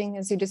onboarding,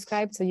 as you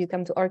described. So you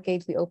come to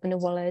Arcade, we open a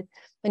wallet,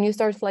 and you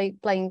start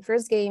playing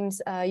first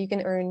games. You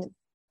can earn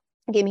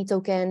Gamee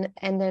token,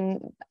 and then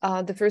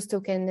the first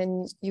token,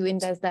 then you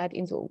invest that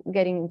into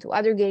getting into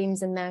other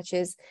games and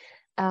matches.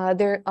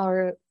 There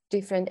are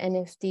different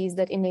NFTs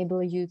that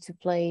enable you to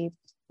play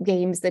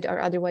games that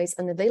are otherwise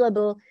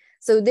unavailable.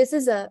 So this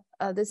is a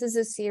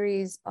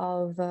series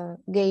of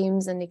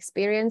games and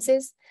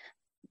experiences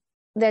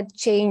that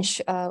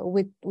change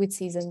with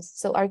seasons.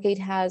 So Arcade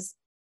has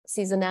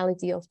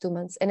seasonality of 2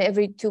 months, and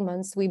every 2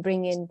 months we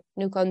bring in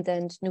new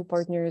content, new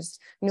partners,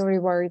 new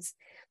rewards.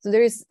 So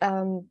there's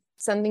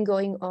something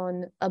going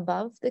on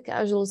above the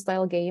casual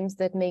style games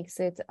that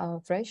makes it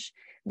fresh.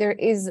 There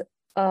is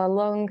a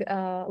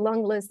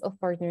long list of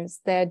partners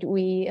that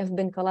we have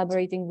been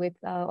collaborating with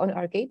on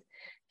Arcade,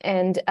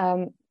 and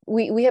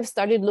we have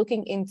started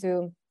looking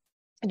into,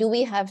 do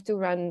we have to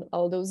run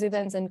all those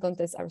events and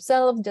contests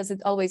ourselves? Does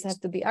it always have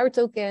to be our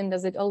token?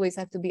 Does it always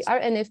have to be our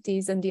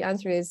NFTs? And the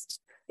answer is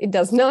it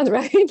does not,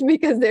 right?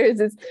 Because there is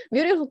this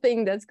beautiful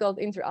thing that's called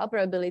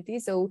interoperability.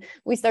 So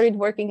we started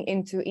working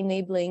into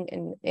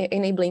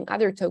enabling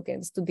other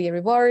tokens to be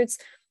rewards,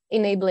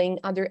 enabling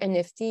other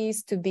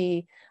NFTs to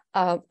be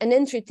an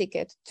entry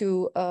ticket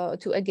to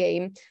a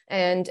game.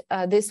 And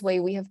this way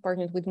we have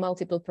partnered with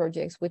multiple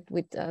projects, with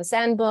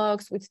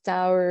Sandbox, with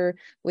Tower,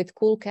 with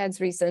Cool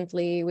Cats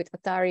recently, with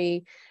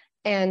Atari.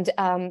 And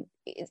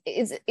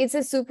it's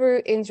a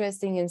super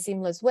interesting and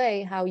seamless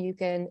way how you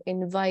can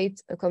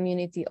invite a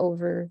community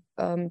over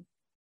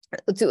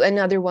to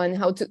another one,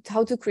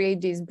 how to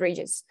create these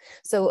bridges.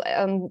 So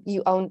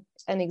you own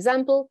an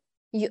example,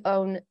 you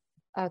own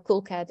a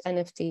Cool Cat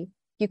NFT,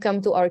 you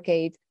come to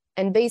Arcade,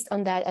 and based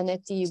on that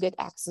NFT, you get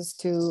access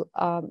to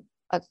a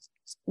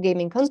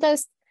gaming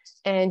contest,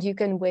 and you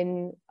can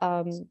win.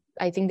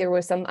 I think there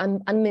were some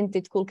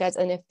unminted Cool Cats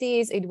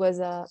NFTs. It was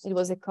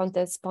a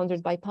contest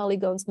sponsored by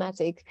Polygon's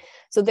Matic.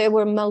 So there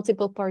were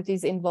multiple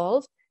parties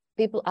involved.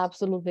 People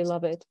absolutely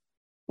love it.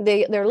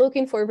 They're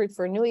looking forward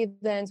for new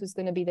events. Who's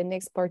going to be the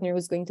next partner?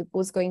 Who's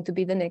going to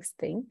be the next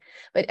thing?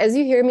 But as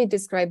you hear me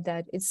describe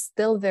that, it's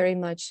still very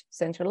much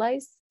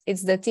centralized.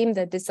 It's the team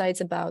that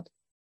decides about,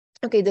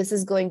 okay, this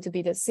is going to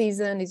be the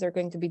season, these are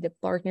going to be the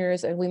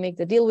partners, and we make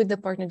the deal with the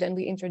partner, then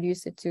we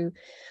introduce it to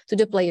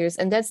the players.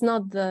 And that's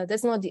not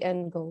the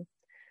end goal.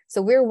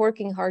 So we're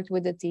working hard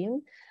with the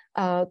team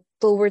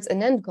towards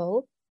an end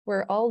goal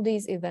where all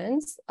these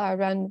events are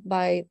run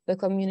by the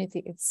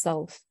community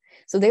itself.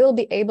 So they will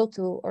be able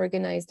to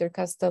organize their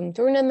custom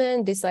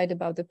tournament, decide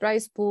about the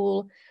prize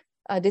pool,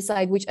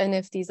 decide which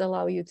NFTs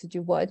allow you to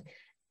do what,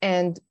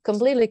 and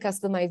completely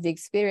customize the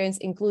experience,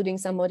 including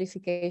some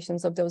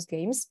modifications of those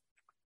games.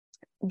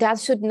 That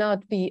should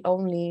not be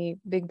only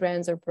big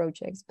brands or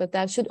projects, but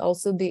that should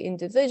also be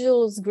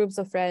individuals, groups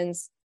of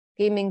friends,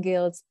 gaming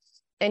guilds.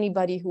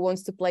 Anybody who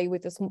wants to play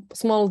with a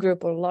small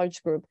group or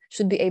large group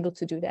should be able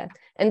to do that.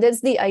 And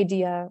that's the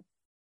idea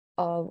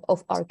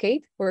of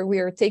Arcade, where we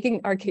are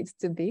taking Arcade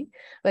to be,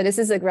 but this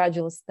is a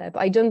gradual step.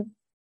 I don't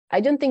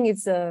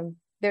think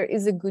there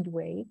is a good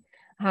way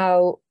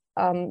how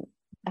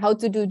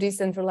to do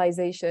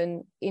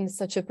decentralization in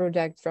such a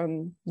project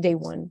from day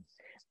one.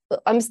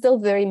 I'm still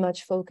very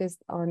much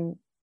focused on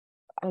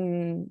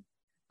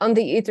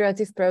the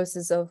iterative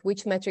process of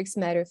which metrics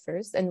matter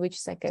first and which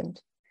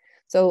second.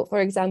 So,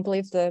 for example,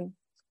 if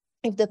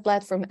the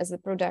platform as a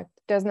product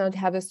does not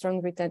have a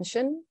strong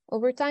retention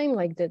over time,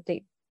 like the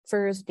day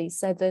first, day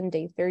 7,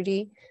 day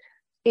 30,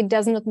 it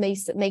does not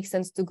make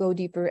sense to go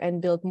deeper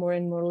and build more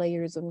and more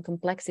layers on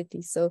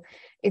complexity. So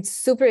it's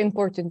super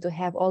important to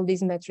have all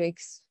these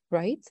metrics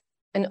right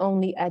and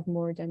only add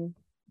more than.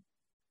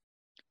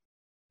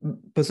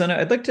 Bozena,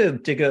 I'd like to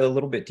dig a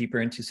little bit deeper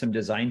into some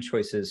design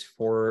choices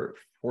for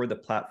the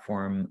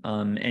platform.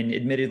 And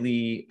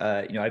admittedly,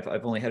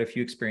 I've only had a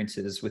few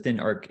experiences within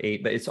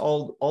Arc8, but it's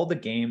all the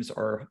games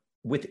are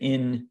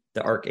within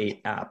the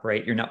Arc8 app,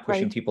 right? You're not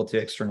pushing people to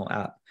external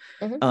app.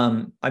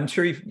 Mm-hmm. I'm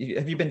sure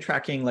have you been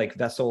tracking like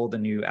Vessel, the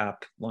new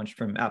app launched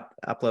from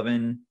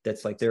AppLovin,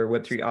 that's like their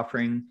Web3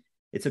 offering?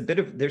 It's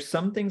there's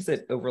some things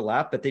that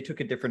overlap, but they took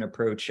a different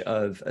approach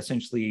of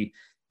essentially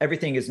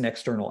everything is an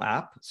external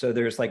app. So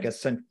there's like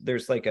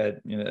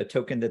a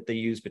token that they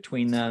use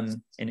between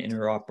them and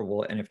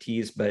interoperable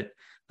NFTs, but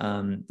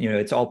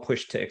it's all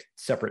pushed to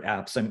separate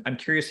apps. I'm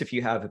curious if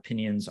you have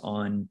opinions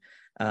on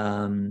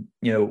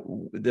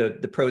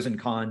the pros and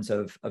cons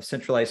of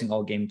centralizing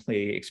all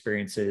gameplay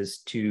experiences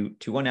to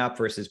one app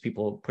versus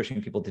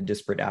pushing people to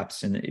disparate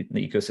apps in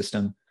the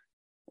ecosystem.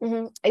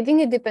 Mm-hmm. I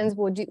think it depends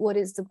what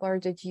is the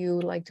part that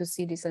you like to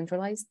see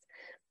decentralized.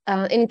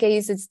 In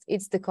case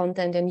it's the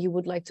content and you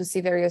would like to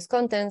see various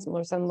contents,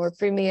 some more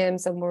premium,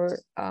 some more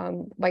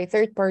by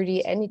third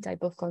party, any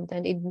type of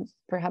content, it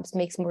perhaps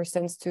makes more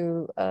sense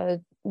to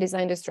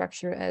design the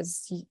structure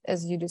as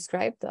you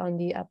described on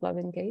the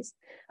AppLovin case.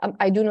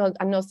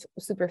 I'm not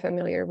super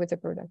familiar with the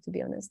product, to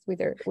be honest.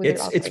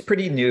 It's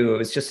pretty new. It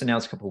was just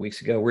announced a couple of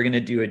weeks ago. We're going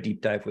to do a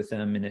deep dive with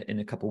them in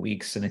a couple of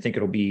weeks, and I think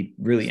it'll be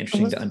really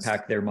interesting to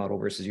unpack their model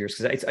versus yours,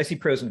 because I see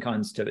pros and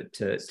cons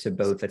to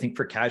both. I think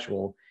for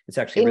casual, it's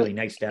actually really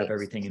nice to have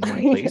everything in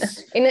one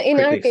place. in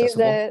our case,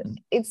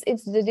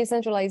 it's the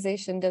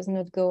decentralization does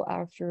not go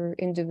after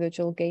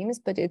individual games,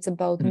 but it's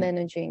about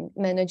managing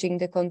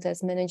the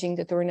contest, managing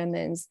the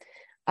tournaments,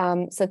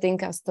 setting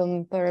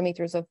custom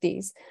parameters of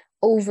these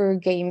over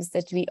games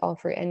that we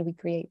offer and we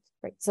create.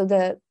 Right. So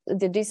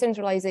the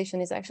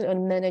decentralization is actually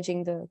on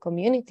managing the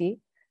community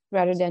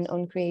rather than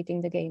on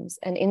creating the games.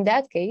 And in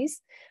that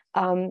case,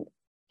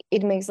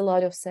 it makes a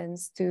lot of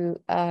sense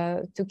to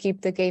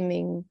keep the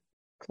gaming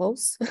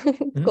close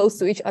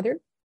to each other,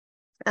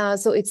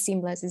 so it's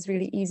seamless. It's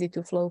really easy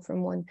to flow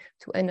from one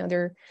to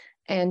another,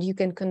 and you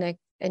can connect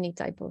any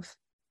type of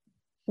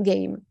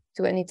game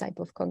to any type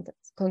of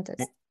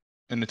contest.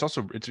 And it's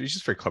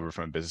just very clever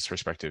from a business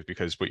perspective,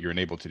 because what you're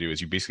enabled to do is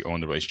you basically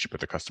own the relationship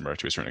with the customer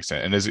to a certain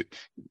extent. And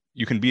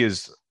you can be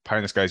as pie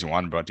in the sky as you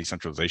want about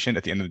decentralization.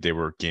 At the end of the day,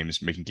 we're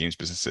making games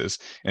businesses,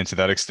 and to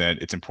that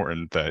extent, it's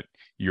important that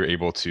you're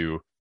able to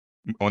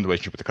own the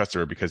relationship with the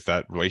customer, because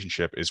that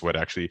relationship is what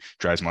actually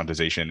drives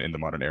monetization in the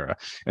modern era.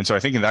 And so I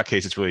think in that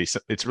case, it's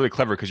really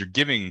clever, because you're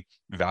giving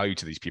value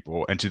to these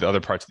people and to the other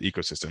parts of the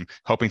ecosystem,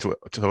 helping to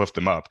lift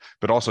them up,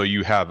 but also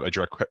you have a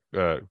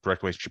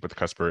direct relationship with the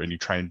customer, and you're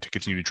trying to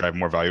continue to drive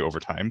more value over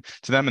time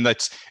to them. And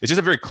it's just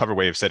a very clever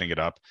way of setting it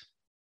up.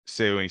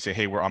 So when you say,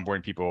 hey, we're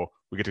onboarding people,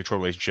 we get to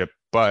control the relationship,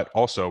 but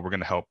also we're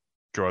going to help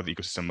grow the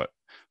ecosystem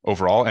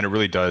overall. And it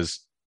really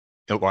does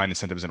align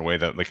incentives in a way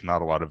that like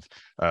not a lot of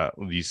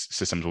these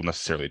systems will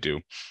necessarily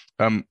do.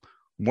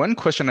 One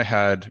question I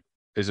had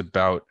is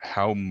about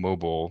how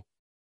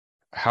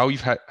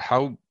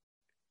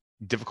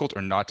difficult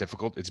or not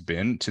difficult it's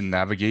been to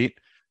navigate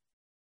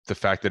the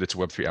fact that it's a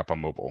Web3 app on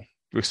mobile,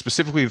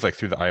 specifically like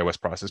through the iOS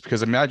process.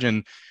 Because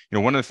imagine,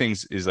 one of the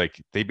things is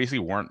like they basically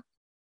weren't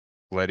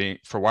letting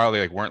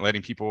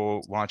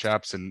people launch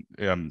apps and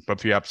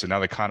Web3 apps, and now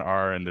they kind of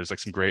are, and there's like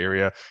some gray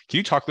area. Can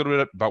you talk a little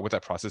bit about what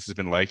that process has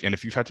been like, and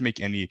if you've had to make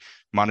any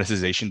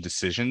monetization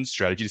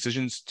strategy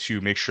decisions to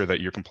make sure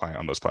that you're compliant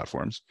on those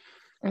platforms?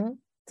 Mm-hmm.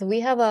 So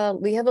we have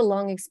a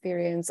long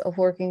experience of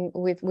working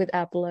with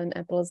Apple and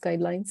Apple's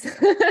guidelines,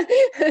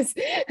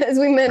 as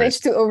we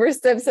managed to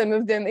overstep some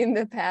of them in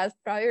the past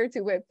prior to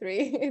Web3.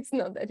 It's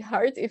not that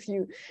hard if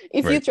you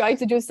try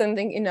to do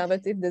something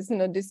innovative that's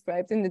not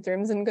described in the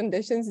terms and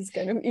conditions. It's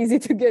kind of easy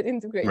to get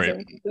into gray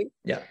zone quickly.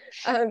 Yeah.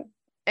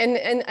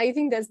 And I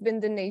think that's been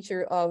the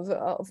nature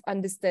of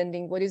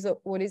understanding what is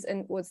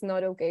and what's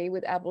not okay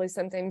with Apple is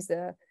sometimes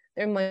their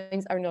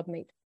minds are not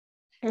made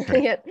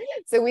yet.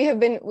 So we have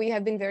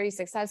been very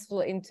successful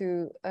in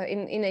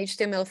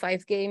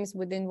HTML5 games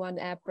within one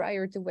app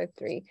prior to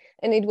Web3,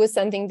 and it was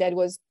something that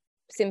was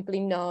simply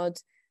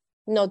not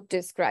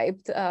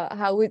described.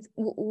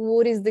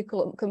 What is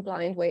the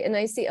compliant way? And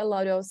I see a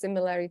lot of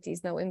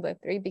similarities now in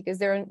Web3 because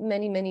there are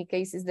many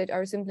cases that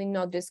are simply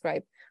not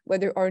described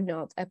whether or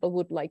not Apple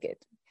would like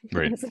it.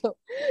 Right. So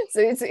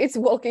it's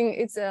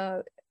walking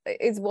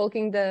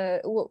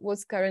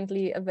what's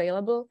currently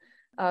available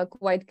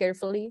quite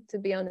carefully, to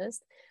be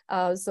honest.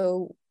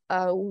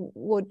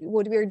 What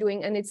we're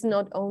doing, and it's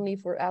not only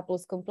for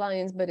Apple's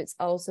compliance, but it's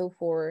also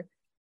for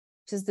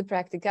just the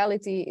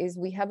practicality, is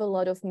we have a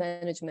lot of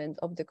management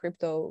of the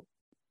crypto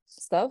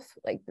stuff,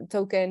 like the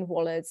token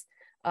wallets,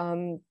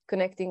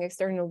 connecting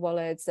external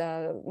wallets,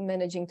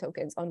 managing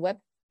tokens on web,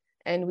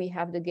 and we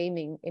have the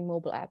gaming in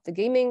mobile app. The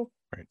gaming,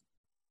 right.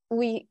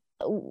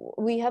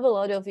 We have a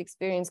lot of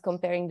experience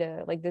comparing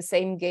the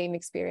same game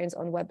experience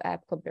on web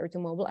app compared to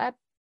mobile app.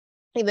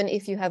 Even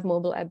if you have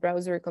mobile app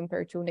browser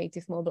compared to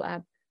native mobile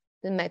app,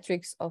 the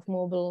metrics of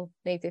mobile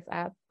native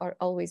app are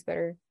always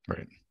better.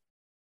 Right.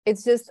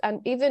 It's just,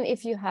 even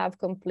if you have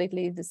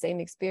completely the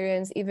same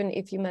experience, even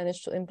if you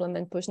manage to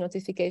implement push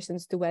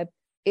notifications to web,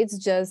 it's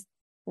just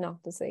not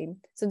the same.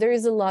 So there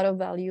is a lot of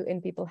value in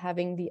people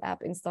having the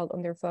app installed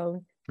on their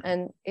phone,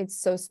 and it's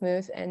so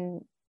smooth,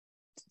 and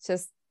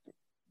just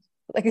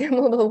like the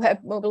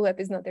mobile web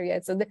is not there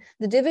yet. So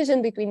the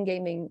division between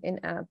gaming and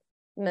app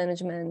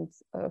management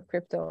of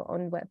crypto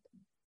on web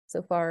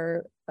so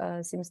far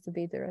seems to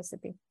be the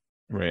recipe.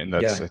 Right, and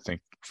that's I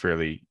think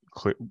fairly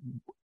clear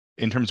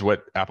in terms of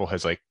what Apple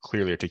has like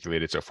clearly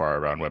articulated so far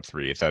around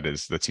Web3. If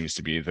that seems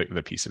to be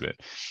the piece of it.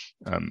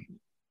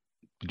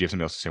 Did you have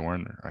something else to say,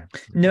 Warren?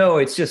 No,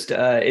 it's just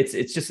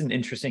an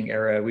interesting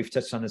era. We've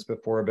touched on this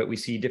before, but we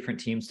see different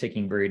teams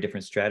taking very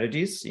different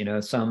strategies.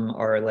 Some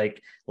are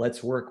like,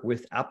 let's work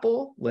with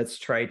Apple. Let's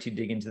try to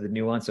dig into the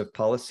nuance of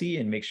policy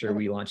and make sure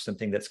we launch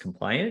something that's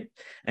compliant.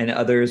 And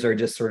others are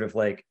just sort of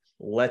like,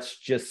 let's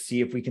just see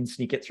if we can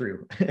sneak it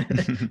through.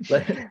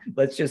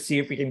 Let's just see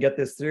if we can get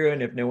this through.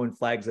 And if no one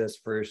flags us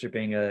for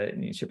shipping a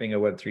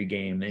Web3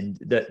 game, and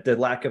the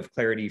lack of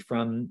clarity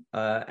from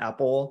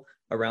Apple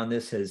around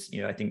this has,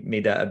 I think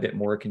made that a bit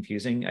more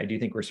confusing. I do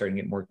think we're starting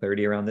to get more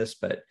clarity around this,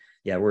 but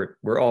yeah,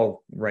 we're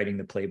all writing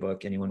the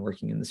playbook, anyone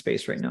working in the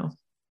space right now.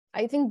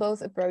 I think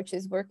both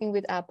approaches, working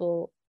with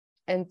Apple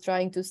and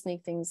trying to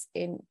sneak things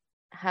in,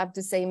 have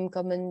the same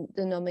common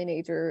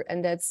denominator.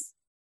 And that's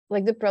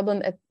like the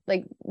problem.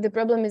 The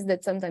problem is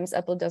that sometimes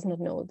Apple does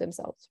not know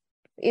themselves.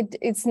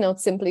 It's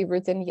not simply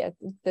written yet.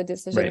 The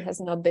decision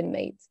has not been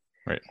made.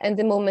 Right. And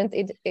the moment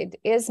it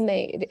is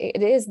made,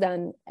 it is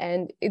done,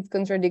 and it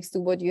contradicts to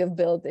what you have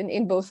built. And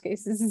in both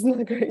cases, it's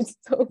not great.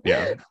 So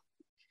yeah.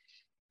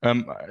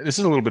 This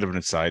is a little bit of an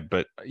aside,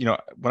 but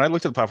when I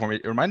looked at the platform,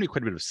 it reminded me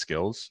quite a bit of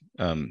Skills.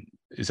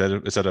 Is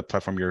that a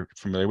platform you're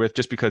familiar with?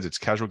 Just because it's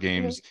casual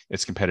games,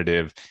 it's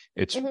competitive.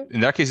 It's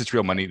in that case, it's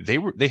real money.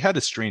 They had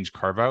a strange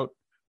carve out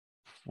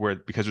where,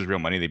 because it was real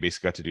money, they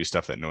basically got to do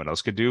stuff that no one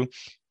else could do.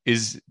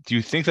 Do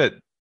you think that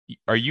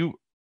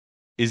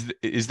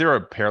is there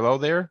a parallel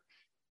there?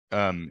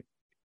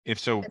 If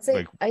so,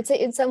 I'd say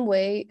in some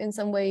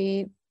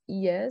way,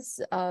 yes.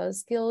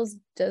 Skills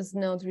does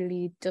not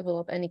really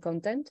develop any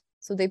content,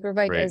 so they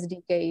provide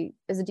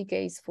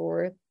SDKs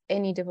for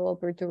any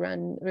developer to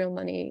run real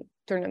money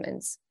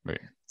tournaments. Right.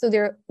 So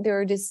there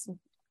are this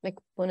like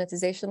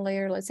monetization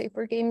layer. Let's say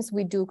for games,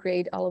 we do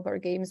create all of our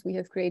games. We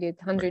have created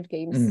 100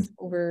 games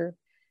over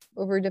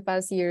the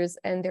past years,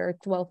 and there are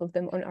 12 of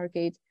them on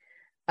Arcade.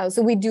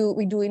 So we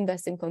do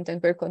invest in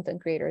content. We're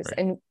content creators,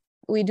 and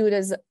we do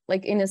this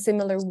like in a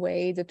similar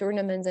way. The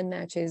tournaments and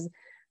matches,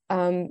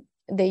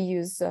 they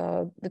use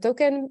the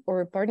token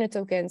or partner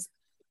tokens.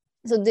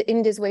 So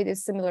in this way,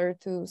 it's similar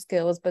to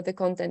Skills, but the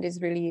content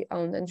is really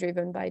owned and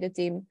driven by the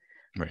team.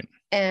 Right.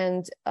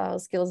 And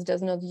Skills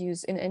does not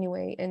use in any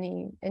way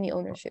any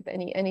ownership,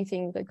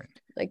 anything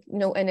like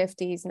no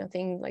NFTs,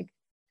 nothing like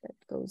that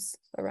goes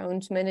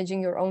around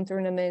managing your own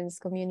tournaments,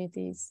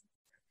 communities.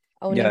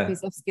 Owning a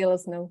piece of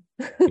Skills, no.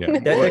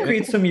 That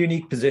creates some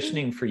unique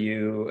positioning for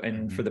you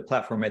and for the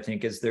platform, I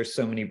think, is there's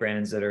so many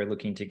brands that are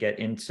looking to get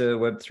into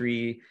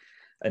Web3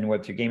 and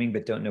Web3 gaming,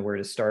 but don't know where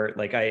to start.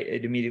 Like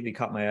it immediately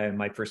caught my eye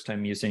my first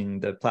time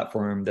using the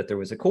platform that there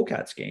was a Cool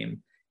Cats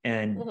game.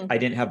 And I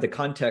didn't have the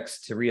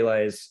context to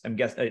realize, I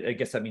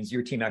guess that means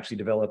your team actually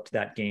developed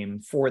that game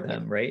for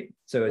them, right?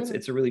 So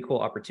it's a really cool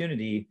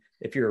opportunity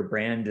if you're a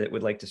brand that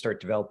would like to start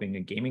developing a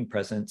gaming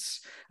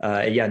presence.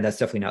 And that's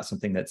definitely not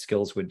something that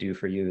Skills would do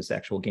for you as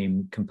actual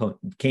game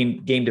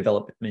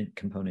development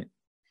component.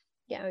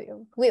 Yeah,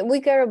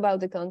 we care about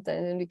the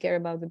content and we care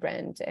about the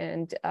brand,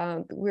 and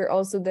we're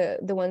also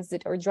the ones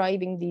that are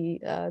driving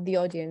the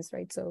audience,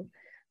 right? So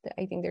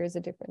I think there is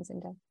a difference in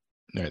that.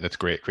 No, that's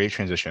great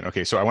transition.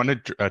 Okay, so I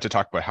wanted to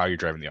talk about how you're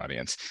driving the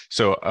audience.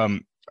 So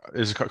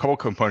there's a couple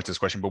components to this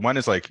question, but one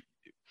is like,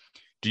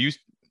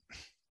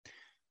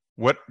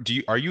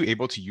 are you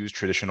able to use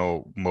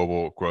traditional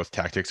mobile growth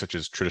tactics such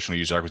as traditional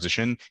user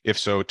acquisition? If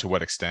so, to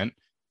what extent?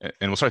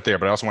 And we'll start there,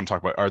 but I also want to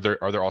talk about, are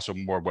there also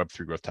more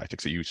Web3 growth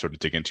tactics that you sort of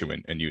dig into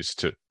and use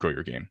to grow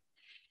your game?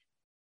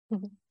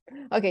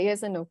 Okay,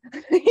 yes and no.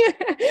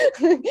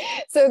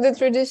 So the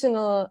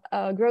traditional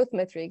growth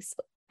metrics,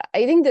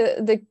 I think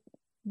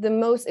the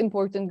most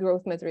important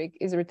growth metric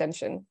is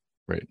retention.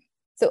 Right.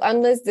 So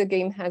unless the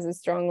game has a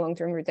strong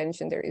long-term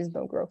retention, there is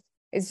no growth.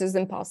 It's just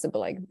impossible.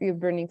 Like, you're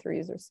burning through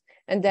users,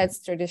 and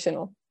that's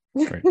traditional.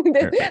 Right.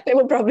 They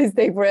will probably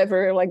stay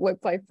forever, like Web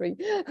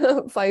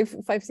 5.3,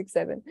 5, 6,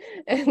 7,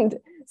 and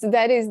so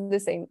that is the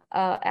same.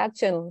 Ad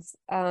channels,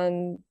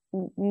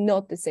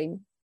 not the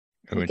same.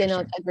 We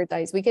cannot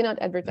advertise. We cannot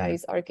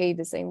advertise Arcade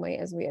the same way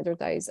as we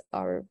advertise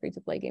our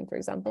free-to-play game, for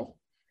example,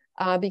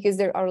 because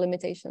there are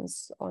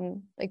limitations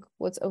on like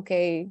what's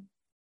okay.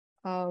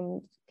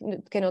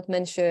 Cannot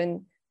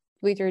mention.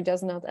 Twitter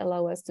does not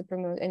allow us to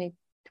promote any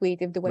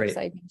tweet if the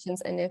website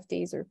mentions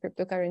NFTs or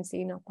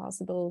cryptocurrency. Not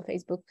possible.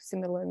 Facebook,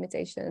 similar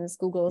limitations.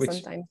 Google,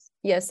 sometimes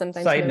yes,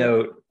 sometimes side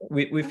note,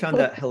 we found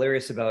that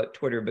hilarious about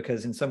Twitter,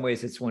 because in some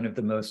ways it's one of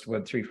the most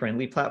Web3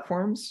 friendly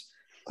platforms.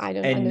 I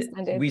don't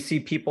understand it. We see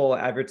people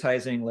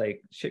advertising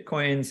like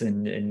shitcoins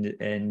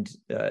and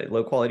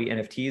low quality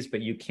NFTs,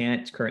 but you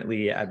can't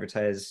currently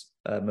advertise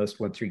most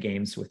Web3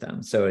 games with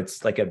them. So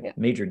it's like a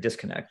major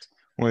disconnect.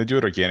 Well, they do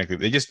it organically.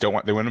 They just don't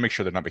want. They want to make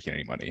sure they're not making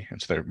any money,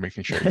 and so they're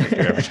making sure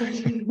they're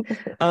advertising.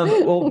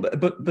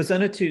 But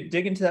Bozena, to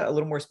dig into that a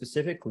little more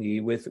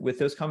specifically, with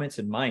those comments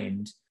in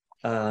mind,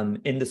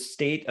 in the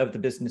state of the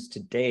business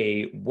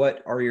today,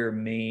 what are your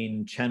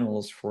main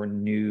channels for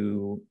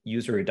new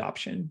user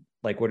adoption?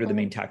 Like, what are the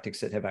main tactics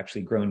that have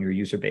actually grown your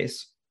user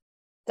base?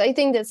 I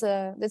think that's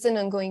an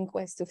ongoing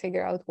quest to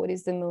figure out what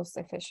is the most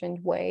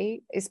efficient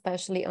way,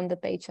 especially on the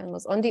paid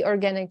channels. On the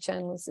organic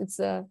channels, it's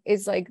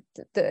like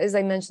as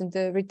I mentioned,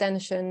 the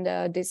retention,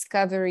 the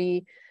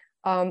discovery,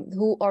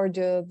 who are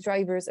the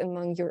drivers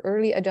among your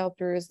early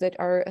adopters that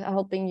are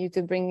helping you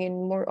to bring in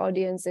more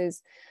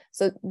audiences.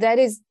 So that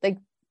is like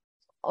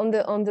on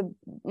the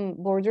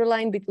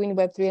borderline between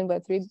Web3 and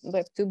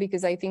Web2,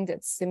 because I think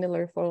that's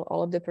similar for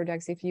all of the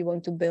products. If you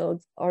want to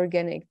build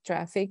organic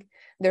traffic,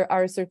 there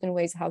are certain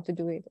ways how to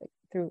do it, like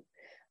through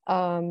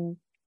early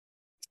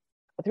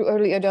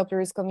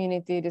adopters,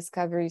 community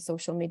discovery,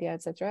 social media,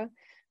 etc.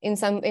 In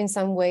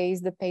some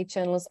ways, the paid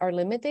channels are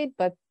limited,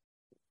 but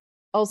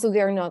also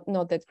they are not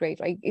that great.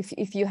 Right?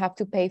 If you have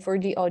to pay for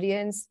the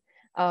audience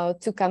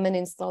to come and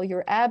install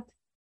your app,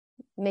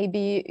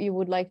 maybe you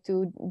would like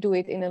to do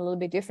it in a little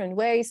bit different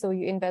way. So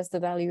you invest the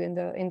value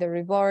in the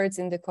rewards,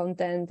 in the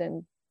content,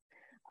 and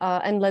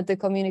let the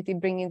community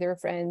bring in their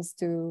friends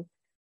to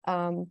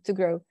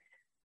grow.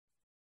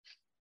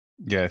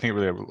 Yeah, I think it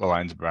really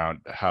aligns around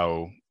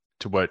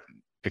to what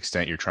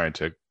extent you're trying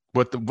to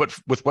with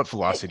what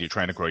velocity you're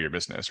trying to grow your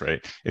business,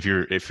 right?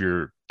 If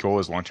your goal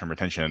is long-term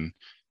retention,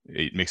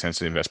 it makes sense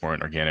to invest more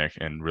in organic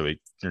and really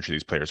nurture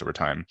these players over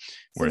time.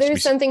 So there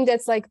is something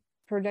that's like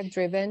product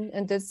driven,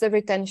 and that's the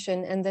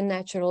retention and the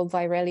natural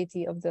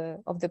virality of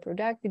the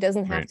product. It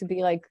doesn't have to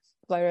be like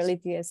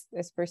virality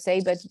as per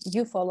se, but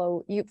you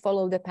follow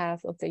the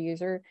path of the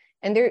user,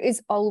 and there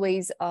is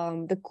always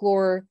the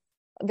core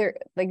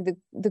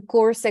the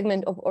core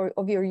segment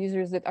of your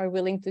users that are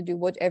willing to do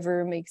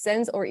whatever makes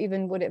sense, or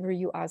even whatever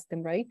you ask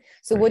them, right?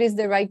 So what is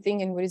the right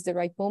thing, and what is the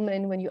right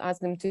moment when you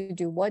ask them to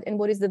do what, and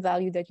what is the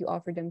value that you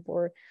offer them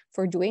for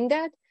doing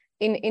that?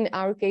 In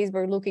our case,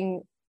 we're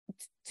looking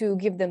to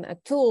give them a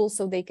tool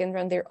so they can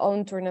run their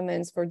own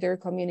tournaments for their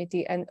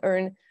community and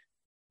earn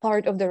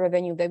part of the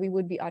revenue that we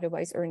would be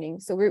otherwise earning.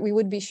 So we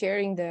would be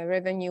sharing the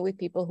revenue with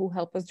people who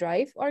help us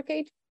drive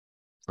Arcade.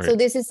 Right. So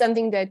this is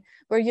something that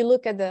where you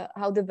look at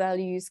how the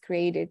value is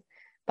created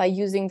by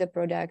using the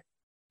product,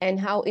 and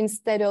how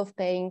instead of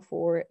paying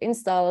for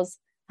installs,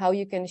 how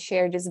you can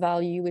share this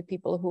value with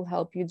people who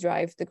help you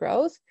drive the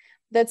growth.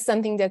 That's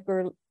something that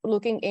we're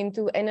looking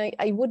into. And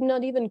I would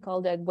not even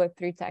call that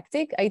Web3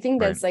 tactic. I think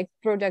that's like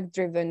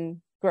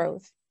product-driven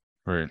growth.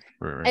 Right.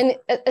 And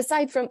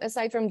aside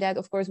from that,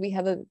 of course, we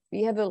have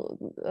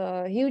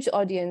a huge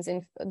audience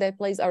that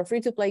plays our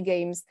free-to-play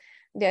games,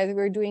 that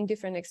we're doing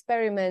different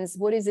experiments.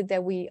 What is it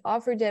that we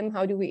offer them?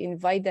 How do we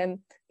invite them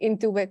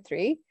into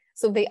Web3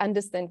 so they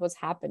understand what's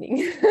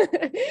happening?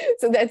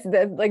 So that's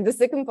like the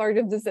second part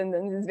of the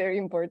sentence is very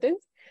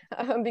important.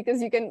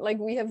 Because you can, like,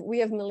 we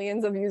have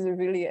millions of users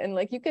really, and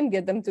like you can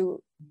get them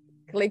to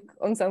click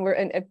on somewhere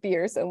and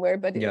appear somewhere,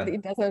 but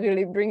it does not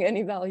really bring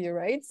any value,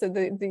 right? So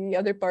the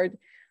other part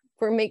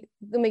to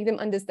make them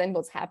understand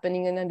what's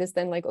happening and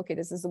understand, like, okay,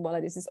 this is a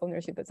wallet, this is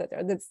ownership,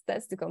 etc.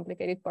 That's the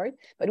complicated part.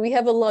 But we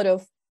have a lot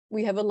of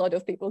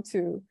people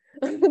to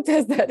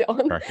test that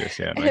on. Practice,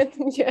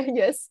 yeah.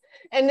 Yes.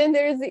 And then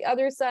there's the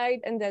other side,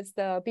 and that's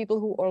the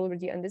people who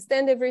already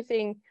understand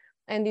everything.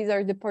 And these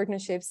are the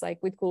partnerships like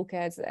with Cool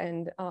Cats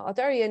and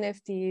Atari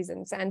NFTs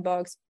and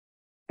Sandbox.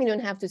 You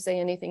don't have to say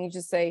anything. You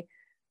just say,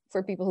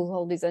 for people who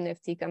hold this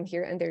NFT, come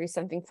here and there is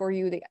something for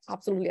you. They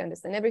absolutely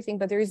understand everything,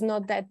 but there is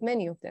not that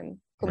many of them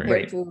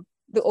compared to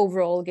the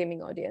overall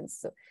gaming audience.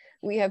 So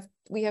we have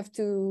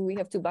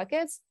two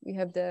buckets. We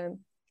have the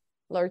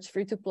large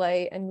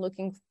free-to-play and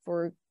looking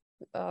for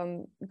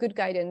good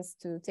guidance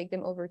to take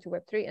them over to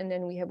Web3, and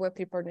then we have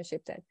Web3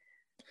 partnership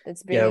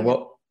that's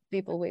bringing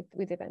people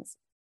with events.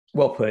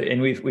 Well put. And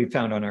we've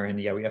found on our end,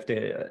 we have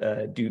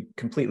to do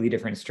completely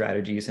different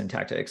strategies and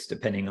tactics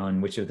depending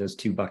on which of those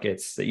two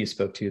buckets that you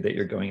spoke to that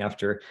you're going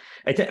after.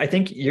 I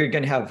think you're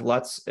going to have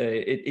lots.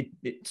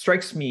 It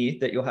strikes me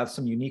that you'll have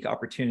some unique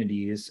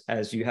opportunities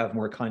as you have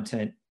more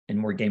content and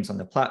more games on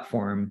the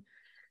platform,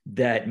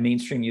 that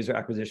mainstream user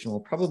acquisition will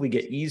probably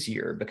get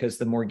easier, because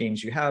the more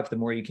games you have, the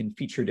more you can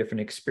feature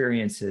different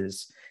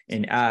experiences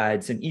and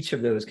ads, and each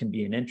of those can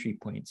be an entry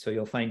point. So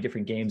you'll find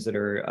different games that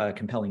are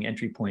compelling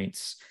entry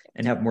points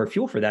and have more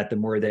fuel for that the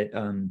more that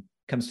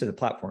comes to the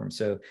platform.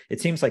 So it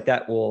seems like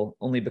that will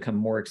only become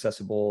more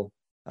accessible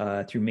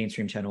through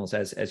mainstream channels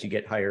as you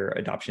get higher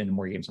adoption and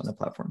more games on the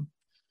platform.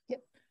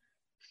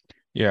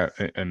 Yeah,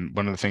 and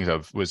one of the things I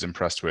was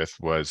impressed with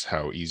was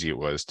how easy it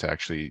was to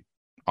actually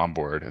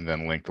onboard and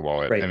then link the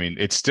wallet. Right. I mean,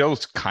 it's still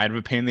kind of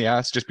a pain in the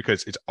ass just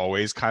because it's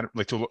always kind of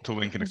like to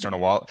link an external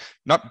wallet.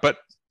 But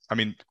I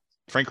mean,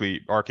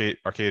 frankly, Arcade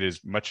is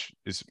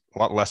a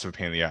lot less of a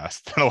pain in the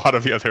ass than a lot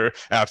of the other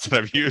apps that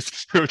I've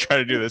used who are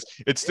trying to do this.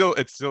 It's still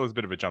a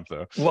bit of a jump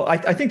though. Well,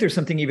 I think there's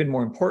something even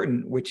more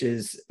important, which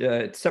is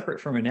separate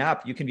from an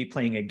app. You can be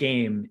playing a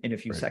game in a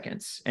few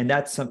seconds, and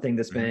that's something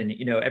that's been,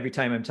 every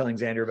time I'm telling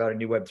Xander about a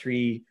new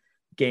Web3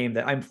 game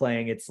that I'm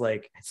playing, it's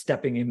like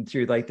stepping him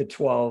through like the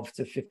 12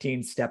 to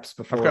 15 steps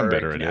before I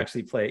can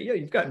actually play. Yeah,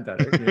 you've gotten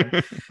better.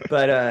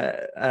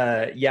 But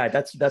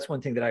that's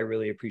one thing that I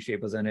really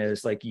appreciate, Bozena,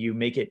 is like you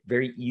make it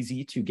very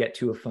easy to get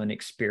to a fun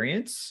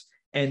experience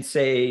and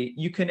say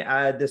you can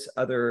add this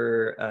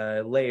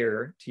other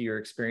layer to your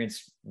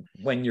experience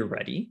when you're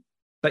ready,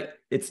 but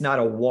it's not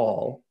a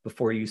wall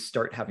before you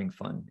start having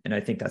fun. And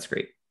I think that's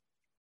great.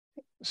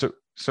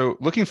 So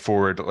looking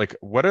forward, like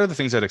what are the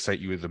things that excite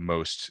you the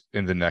most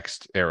in the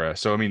next era?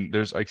 So I mean,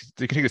 there's like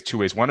you can take this two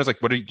ways. One is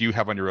like, what do you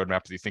have on your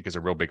roadmap that you think is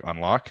a real big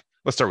unlock?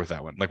 Let's start with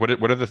that one. Like, what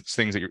are the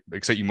things that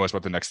excite you most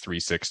about the next 3,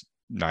 6,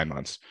 9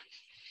 months?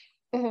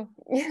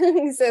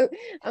 So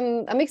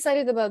I'm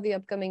excited about the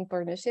upcoming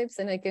partnerships,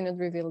 and I cannot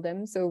reveal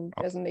them, so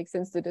it doesn't make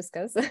sense to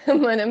discuss.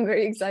 But I'm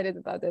very excited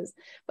about this.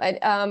 But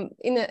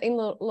in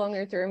the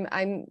longer term,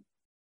 I'm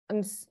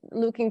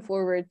looking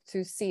forward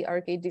to see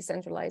Arcade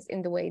decentralized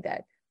in the way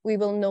that we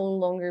will no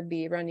longer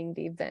be running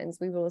the events.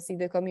 We will see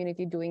the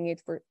community doing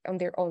it on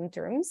their own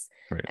terms.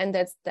 Right. And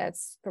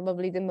that's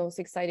probably the most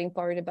exciting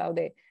part about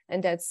it.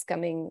 And that's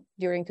coming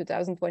during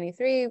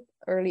 2023.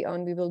 Early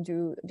on, we will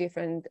do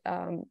different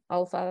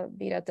alpha,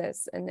 beta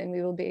tests, and then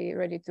we will be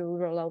ready to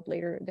roll out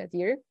later that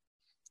year.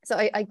 So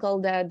I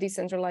call that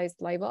decentralized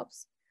live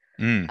ops,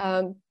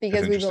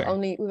 because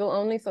we will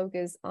only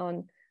focus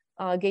on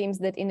games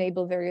that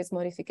enable various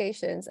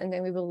modifications, and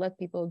then we will let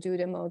people do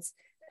the mods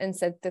and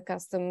set the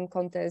custom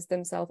contests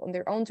themselves on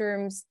their own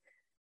terms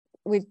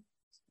with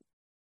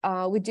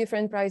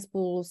different prize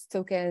pools,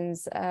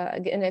 tokens,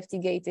 NFT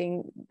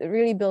gating,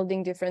 really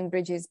building different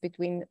bridges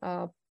between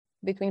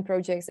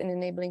projects and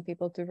enabling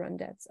people to run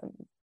that. So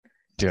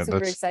I'm super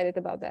excited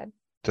about that.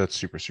 That's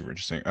super, super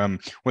interesting.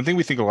 One thing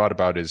we think a lot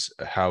about is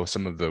how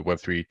some of the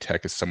Web3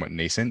 tech is somewhat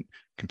nascent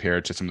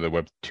compared to some of the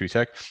Web2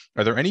 tech.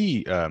 Are there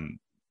any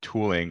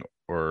tooling,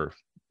 or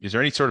is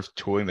there any sort of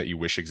tooling that you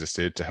wish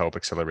existed to help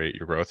accelerate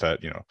your growth that,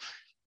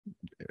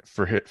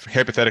 for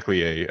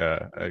hypothetically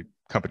a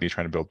company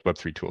trying to build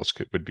Web3 tools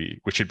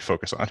we should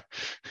focus on?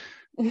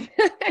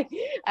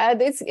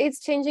 It's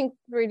changing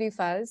pretty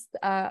fast,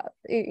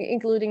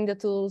 including the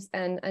tools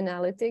and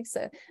analytics.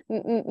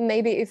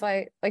 Maybe if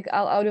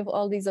out of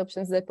all these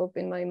options that pop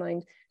in my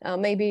mind,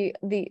 maybe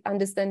the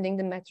understanding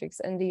the metrics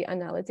and the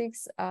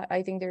analytics,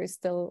 I think there is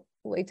still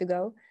way to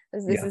go,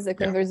 as this is a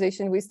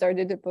conversation we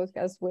started the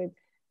podcast with.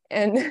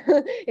 And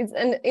it's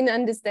in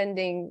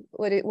understanding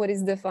what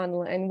is the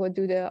funnel and what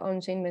do the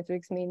on-chain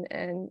metrics mean,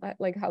 and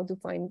like how to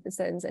find the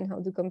sense and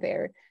how to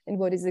compare and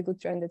what is a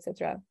good trend,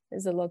 etc.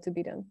 There's a lot to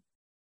be done.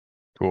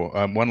 Cool.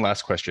 One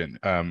last question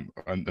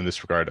in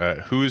this regard.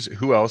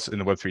 Who else in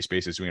the Web3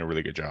 space is doing a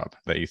really good job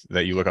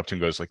that you look up to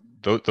and goes like,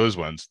 those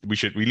ones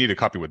we need to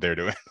copy what they're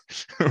doing,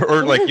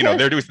 or like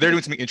they're doing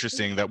something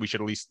interesting that we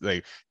should at least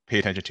like pay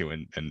attention to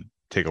and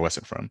take a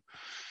lesson from.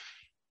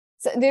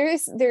 So there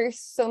is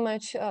so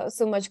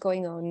much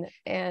going on,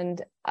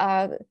 and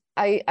I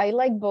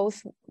like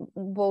both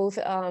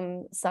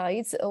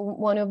sides.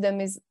 One of them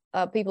is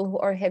people who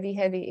are heavy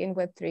in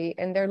Web3,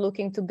 and they're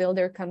looking to build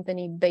their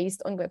company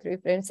based on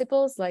Web3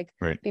 principles, like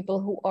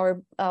people who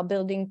are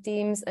building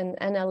teams and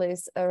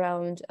analysts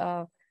around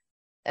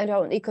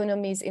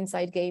economies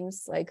inside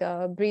games, like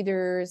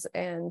breeders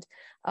and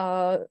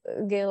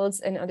guilds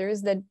and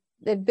others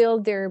that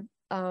build their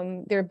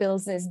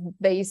business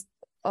based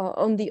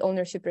on the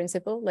ownership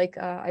principle. Like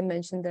I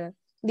mentioned,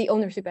 the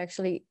ownership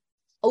actually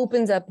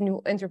opens up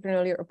new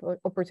entrepreneurial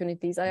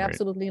opportunities. I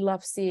absolutely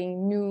love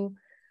seeing new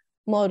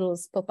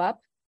models pop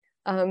up.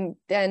 Then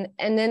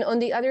on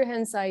the other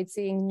hand side,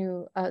 seeing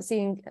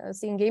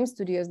game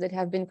studios that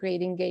have been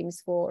creating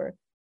games for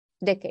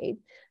decade.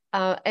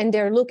 And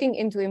they're looking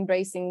into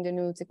embracing the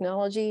new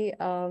technology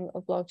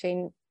of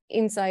blockchain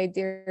inside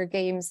their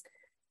games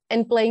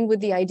and playing with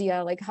the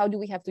idea, like, how do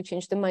we have to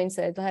change the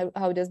mindset?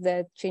 How does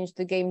that change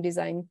the game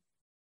design?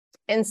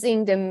 And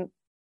seeing them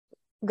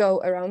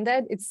go around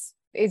that,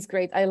 it's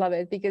great. I love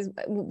it, because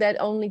that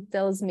only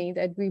tells me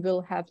that we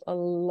will have a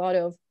lot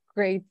of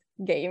great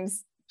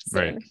games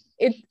soon.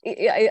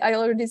 Right. I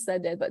already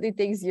said that, but it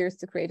takes years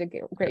to create a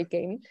great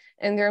game.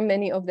 And there are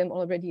many of them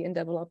already in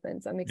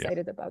development. So I'm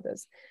excited about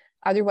this.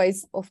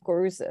 Otherwise, of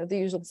course, the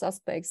usual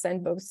suspects.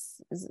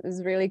 Sandbox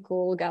is really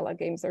cool. Gala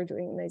Games are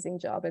doing an amazing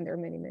job, and there are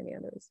many, many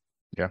others.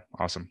 Yeah,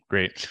 awesome.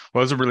 Great.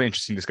 Well, it was a really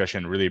interesting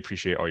discussion. Really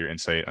appreciate all your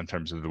insight in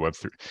terms of the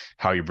Web3,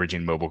 how you're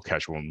bridging mobile,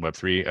 casual, and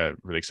Web3.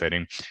 Really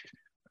exciting.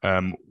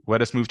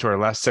 Let us move to our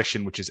last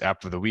section, which is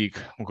App of the Week.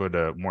 We'll go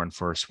to Warren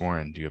first.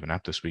 Warren, do you have an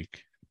app this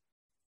week?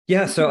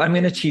 Yeah, so I'm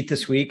going to cheat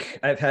this week.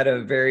 I've had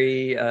a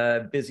very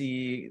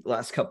busy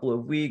last couple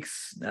of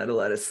weeks, not a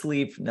lot of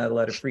sleep, not a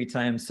lot of free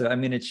time. So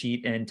I'm going to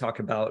cheat and talk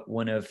about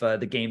one of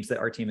the games that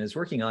our team is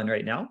working on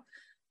right now.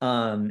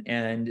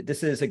 And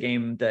this is a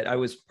game that I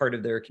was part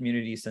of their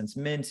community since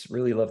Mint,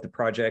 really love the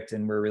project,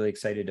 and we're really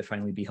excited to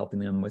finally be helping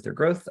them with their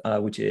growth,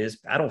 which is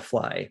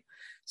Battlefly.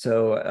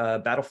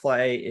 So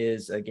Battlefly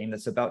is a game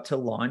that's about to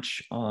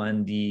launch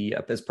on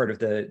as part of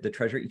the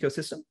Treasure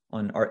ecosystem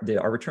on the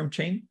Arbitrum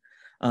chain.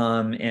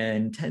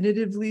 And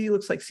tentatively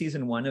looks like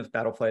season 1 of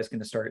Battlefly is going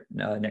to start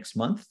next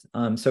month.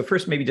 So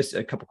first, maybe just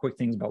a couple quick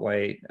things about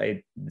why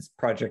this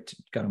project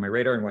got on my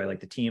radar and why I like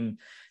the team.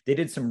 They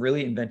did some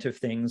really inventive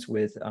things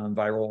with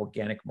viral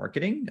organic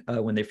marketing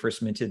when they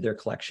first minted their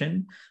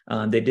collection.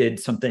 They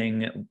did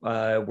something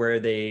where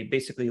they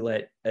basically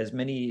let as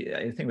many, I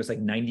think it was like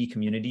 90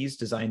 communities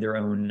design their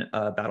own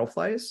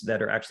Battleflies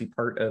that are actually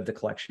part of the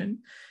collection.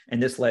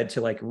 And this led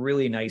to like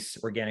really nice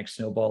organic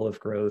snowball of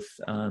growth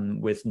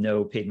with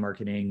no paid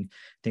marketing.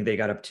 I think they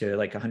got up to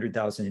like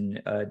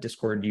 100,000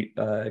 Discord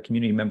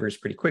community members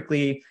pretty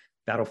quickly.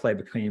 Battlefly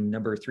became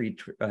number 3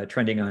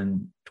 trending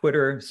on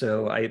Twitter.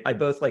 So I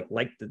both like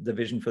the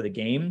vision for the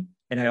game,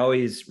 and I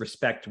always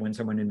respect when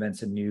someone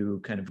invents a new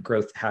kind of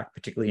growth hack,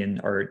 particularly in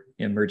our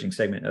emerging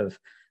segment of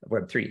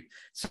Web3.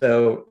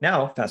 So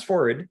now, fast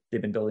forward,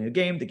 they've been building a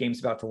game. The game's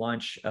about to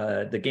launch.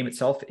 The game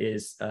itself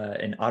is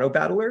an auto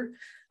battler.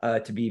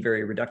 To be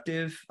very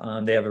reductive.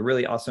 They have a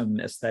really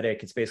awesome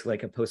aesthetic. It's basically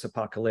like a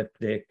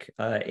post-apocalyptic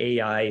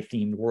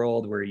AI-themed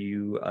world where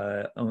you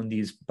own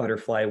these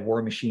butterfly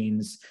war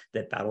machines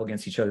that battle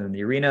against each other in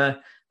the arena.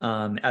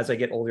 As I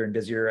get older and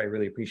busier, I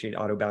really appreciate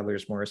auto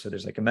battlers more. So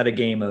there's like a meta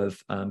game of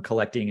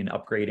collecting and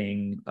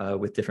upgrading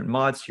with different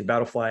mods to your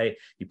Battlefly.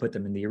 You put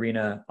them in the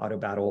arena, auto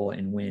battle,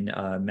 and win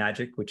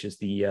magic, which is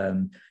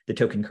the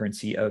token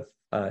currency of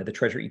the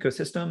Treasure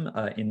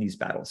ecosystem in these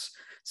battles.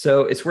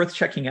 So it's worth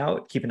checking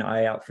out. Keep an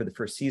eye out for the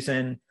first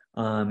season.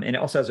 And it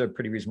also has a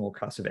pretty reasonable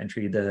cost of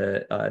entry.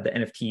 The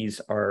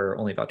NFTs are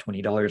only about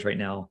 $20 right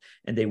now,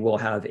 and they will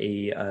have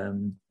a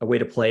way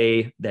to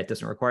play that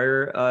doesn't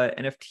require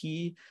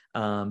NFT,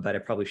 but I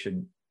probably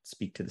shouldn't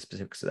speak to the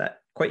specifics of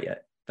that quite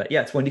yet. But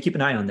yeah, it's one to keep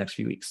an eye on next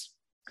few weeks.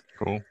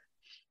 Cool.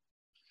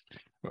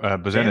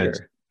 Bozena,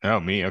 oh,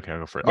 me? Okay, I'll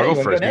go first. I'll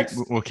go first.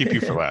 We'll keep you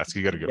for last.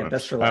 You got a good one.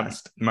 Best for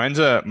last. Mine's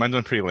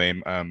one pretty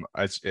lame.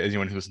 As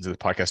anyone who listens to the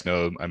podcast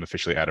know, I'm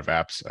officially out of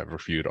apps. I've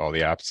reviewed all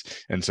the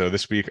apps, and so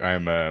this week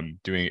I'm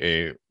doing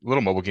a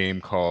little mobile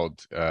game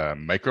called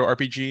Micro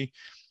RPG.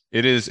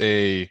 It is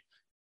a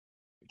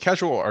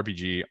casual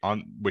RPG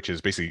which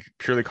is basically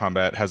purely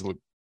combat. Has a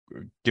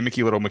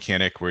gimmicky little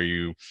mechanic where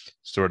you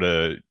sort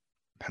of,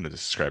 how to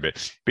describe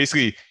it?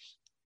 Basically,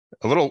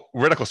 a little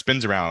reticle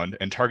spins around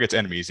and targets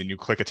enemies, and you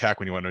click attack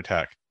when you want to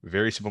attack.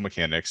 Very simple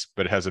mechanics,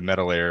 but it has a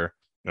meta layer,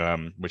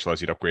 which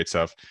allows you to upgrade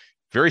stuff.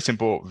 Very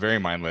simple, very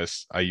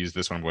mindless. I use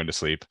this when I'm going to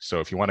sleep.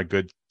 So if you want a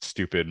good,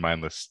 stupid,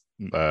 mindless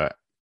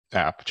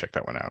app, check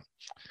that one out.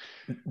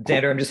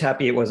 Xander, I'm just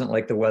happy it wasn't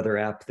like the weather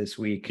app this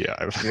week. Yeah.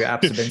 Your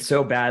apps have been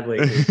so bad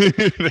lately.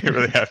 They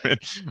really have been.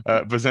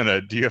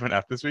 Bozena, do you have an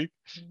app this week?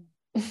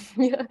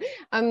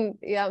 I'm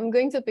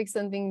going to pick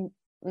something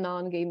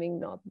non-gaming,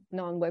 not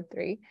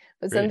non-Web3,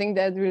 but Great. Something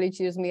that really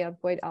cheers me up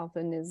quite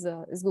often is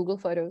Google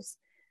Photos,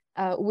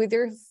 with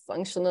their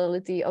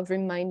functionality of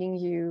reminding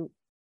you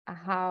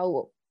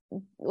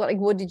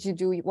what did you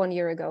do 1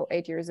 year ago,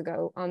 8 years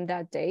ago on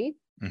that day.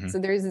 Mm-hmm. So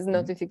there is this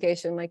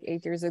notification like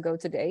 8 years ago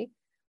today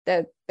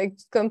that like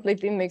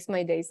completely makes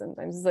my day.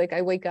 Sometimes it's like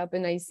I wake up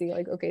and I see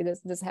like, okay,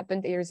 this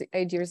happened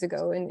 8 years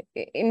ago, and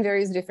in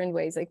various different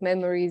ways, like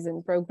memories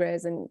and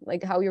progress, and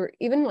like how you're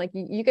even like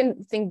you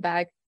can think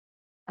back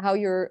how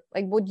you're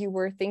like what you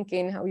were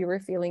thinking, how you were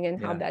feeling,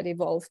 and how that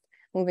evolved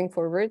moving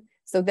forward.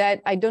 So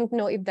that I don't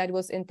know if that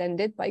was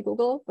intended by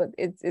Google, but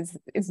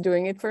it's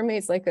doing it for me.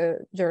 It's like a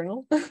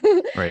journal,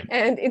 right?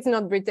 And it's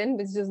not written;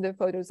 it's just the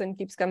photos, and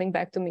keeps coming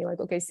back to me like,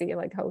 okay, see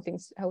like how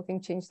things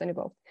changed and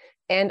evolved.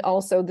 And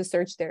also the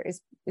search there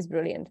is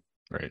brilliant.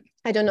 Right.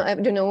 I don't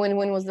know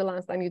when was the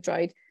last time you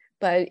tried,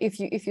 but if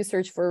you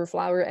search for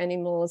flower,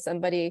 animal,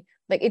 somebody,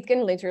 like it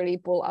can literally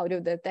pull out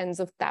of the tens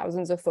of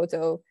thousands of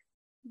photo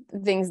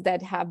things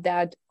that have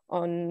that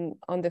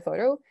on the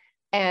photo,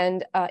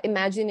 and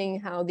imagining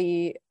how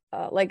the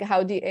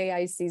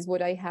AI sees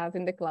what I have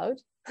in the cloud.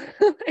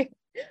 Like,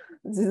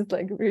 this is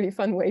like a really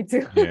fun way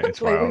to play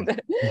with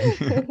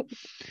it.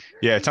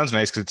 Yeah, it sounds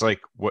nice because it's like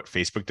what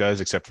Facebook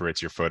does, except for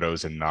it's your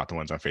photos and not the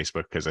ones on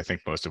Facebook. Because I think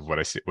most of what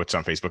I see, what's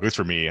on Facebook, at least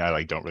for me, I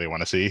like don't really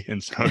want to see,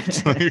 and so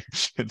it's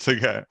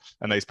like a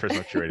nice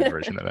personal curated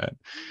version of that.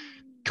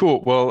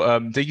 Cool. Well,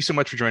 thank you so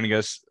much for joining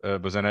us,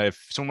 Bozena.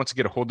 If someone wants to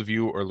get a hold of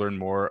you or learn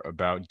more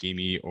about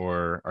Gamey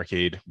or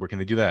Arcade, where can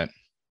they do that?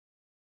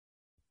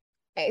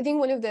 I think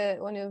one of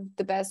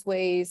the best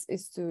ways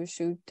is to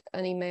shoot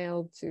an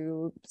email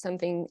to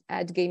something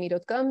at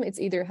gamey.com. It's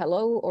either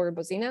hello or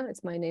Bozena.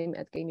 It's my name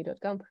at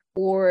gamey.com,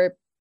 or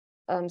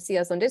see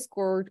us on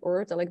Discord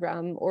or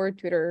Telegram or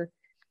Twitter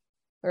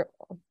or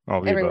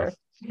all everywhere.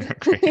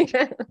 Great.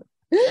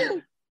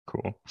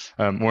 Cool.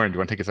 Warren, do you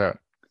want to take us out?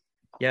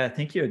 Yeah,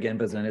 thank you again,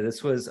 Bozena.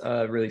 This was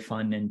a really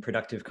fun and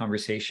productive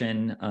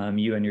conversation.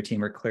 You and your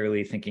team are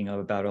clearly thinking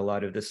about a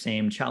lot of the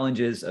same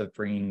challenges of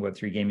bringing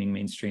Web3 gaming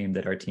mainstream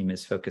that our team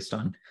is focused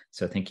on.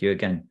 So thank you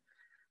again.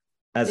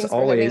 As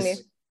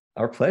always,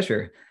 our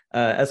pleasure.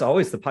 As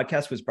always, the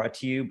podcast was brought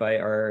to you by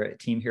our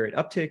team here at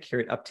Uptick.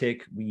 Here at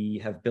Uptick, we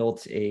have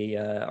built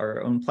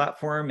our own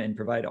platform and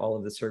provide all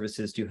of the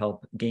services to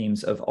help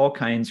games of all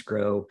kinds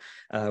grow.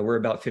 We're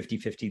about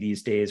 50-50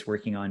 these days,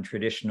 working on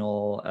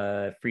traditional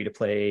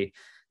free-to-play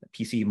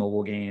PC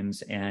mobile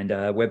games and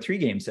Web3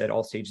 games at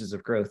all stages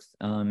of growth.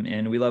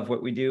 And we love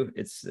what we do.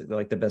 It's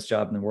like the best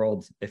job in the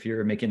world. If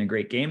you're making a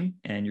great game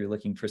and you're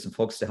looking for some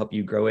folks to help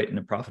you grow it in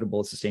a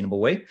profitable, sustainable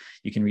way,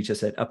 you can reach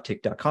us at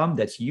upptic.com.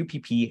 That's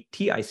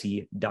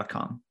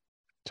upptic.com.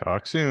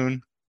 Talk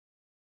soon.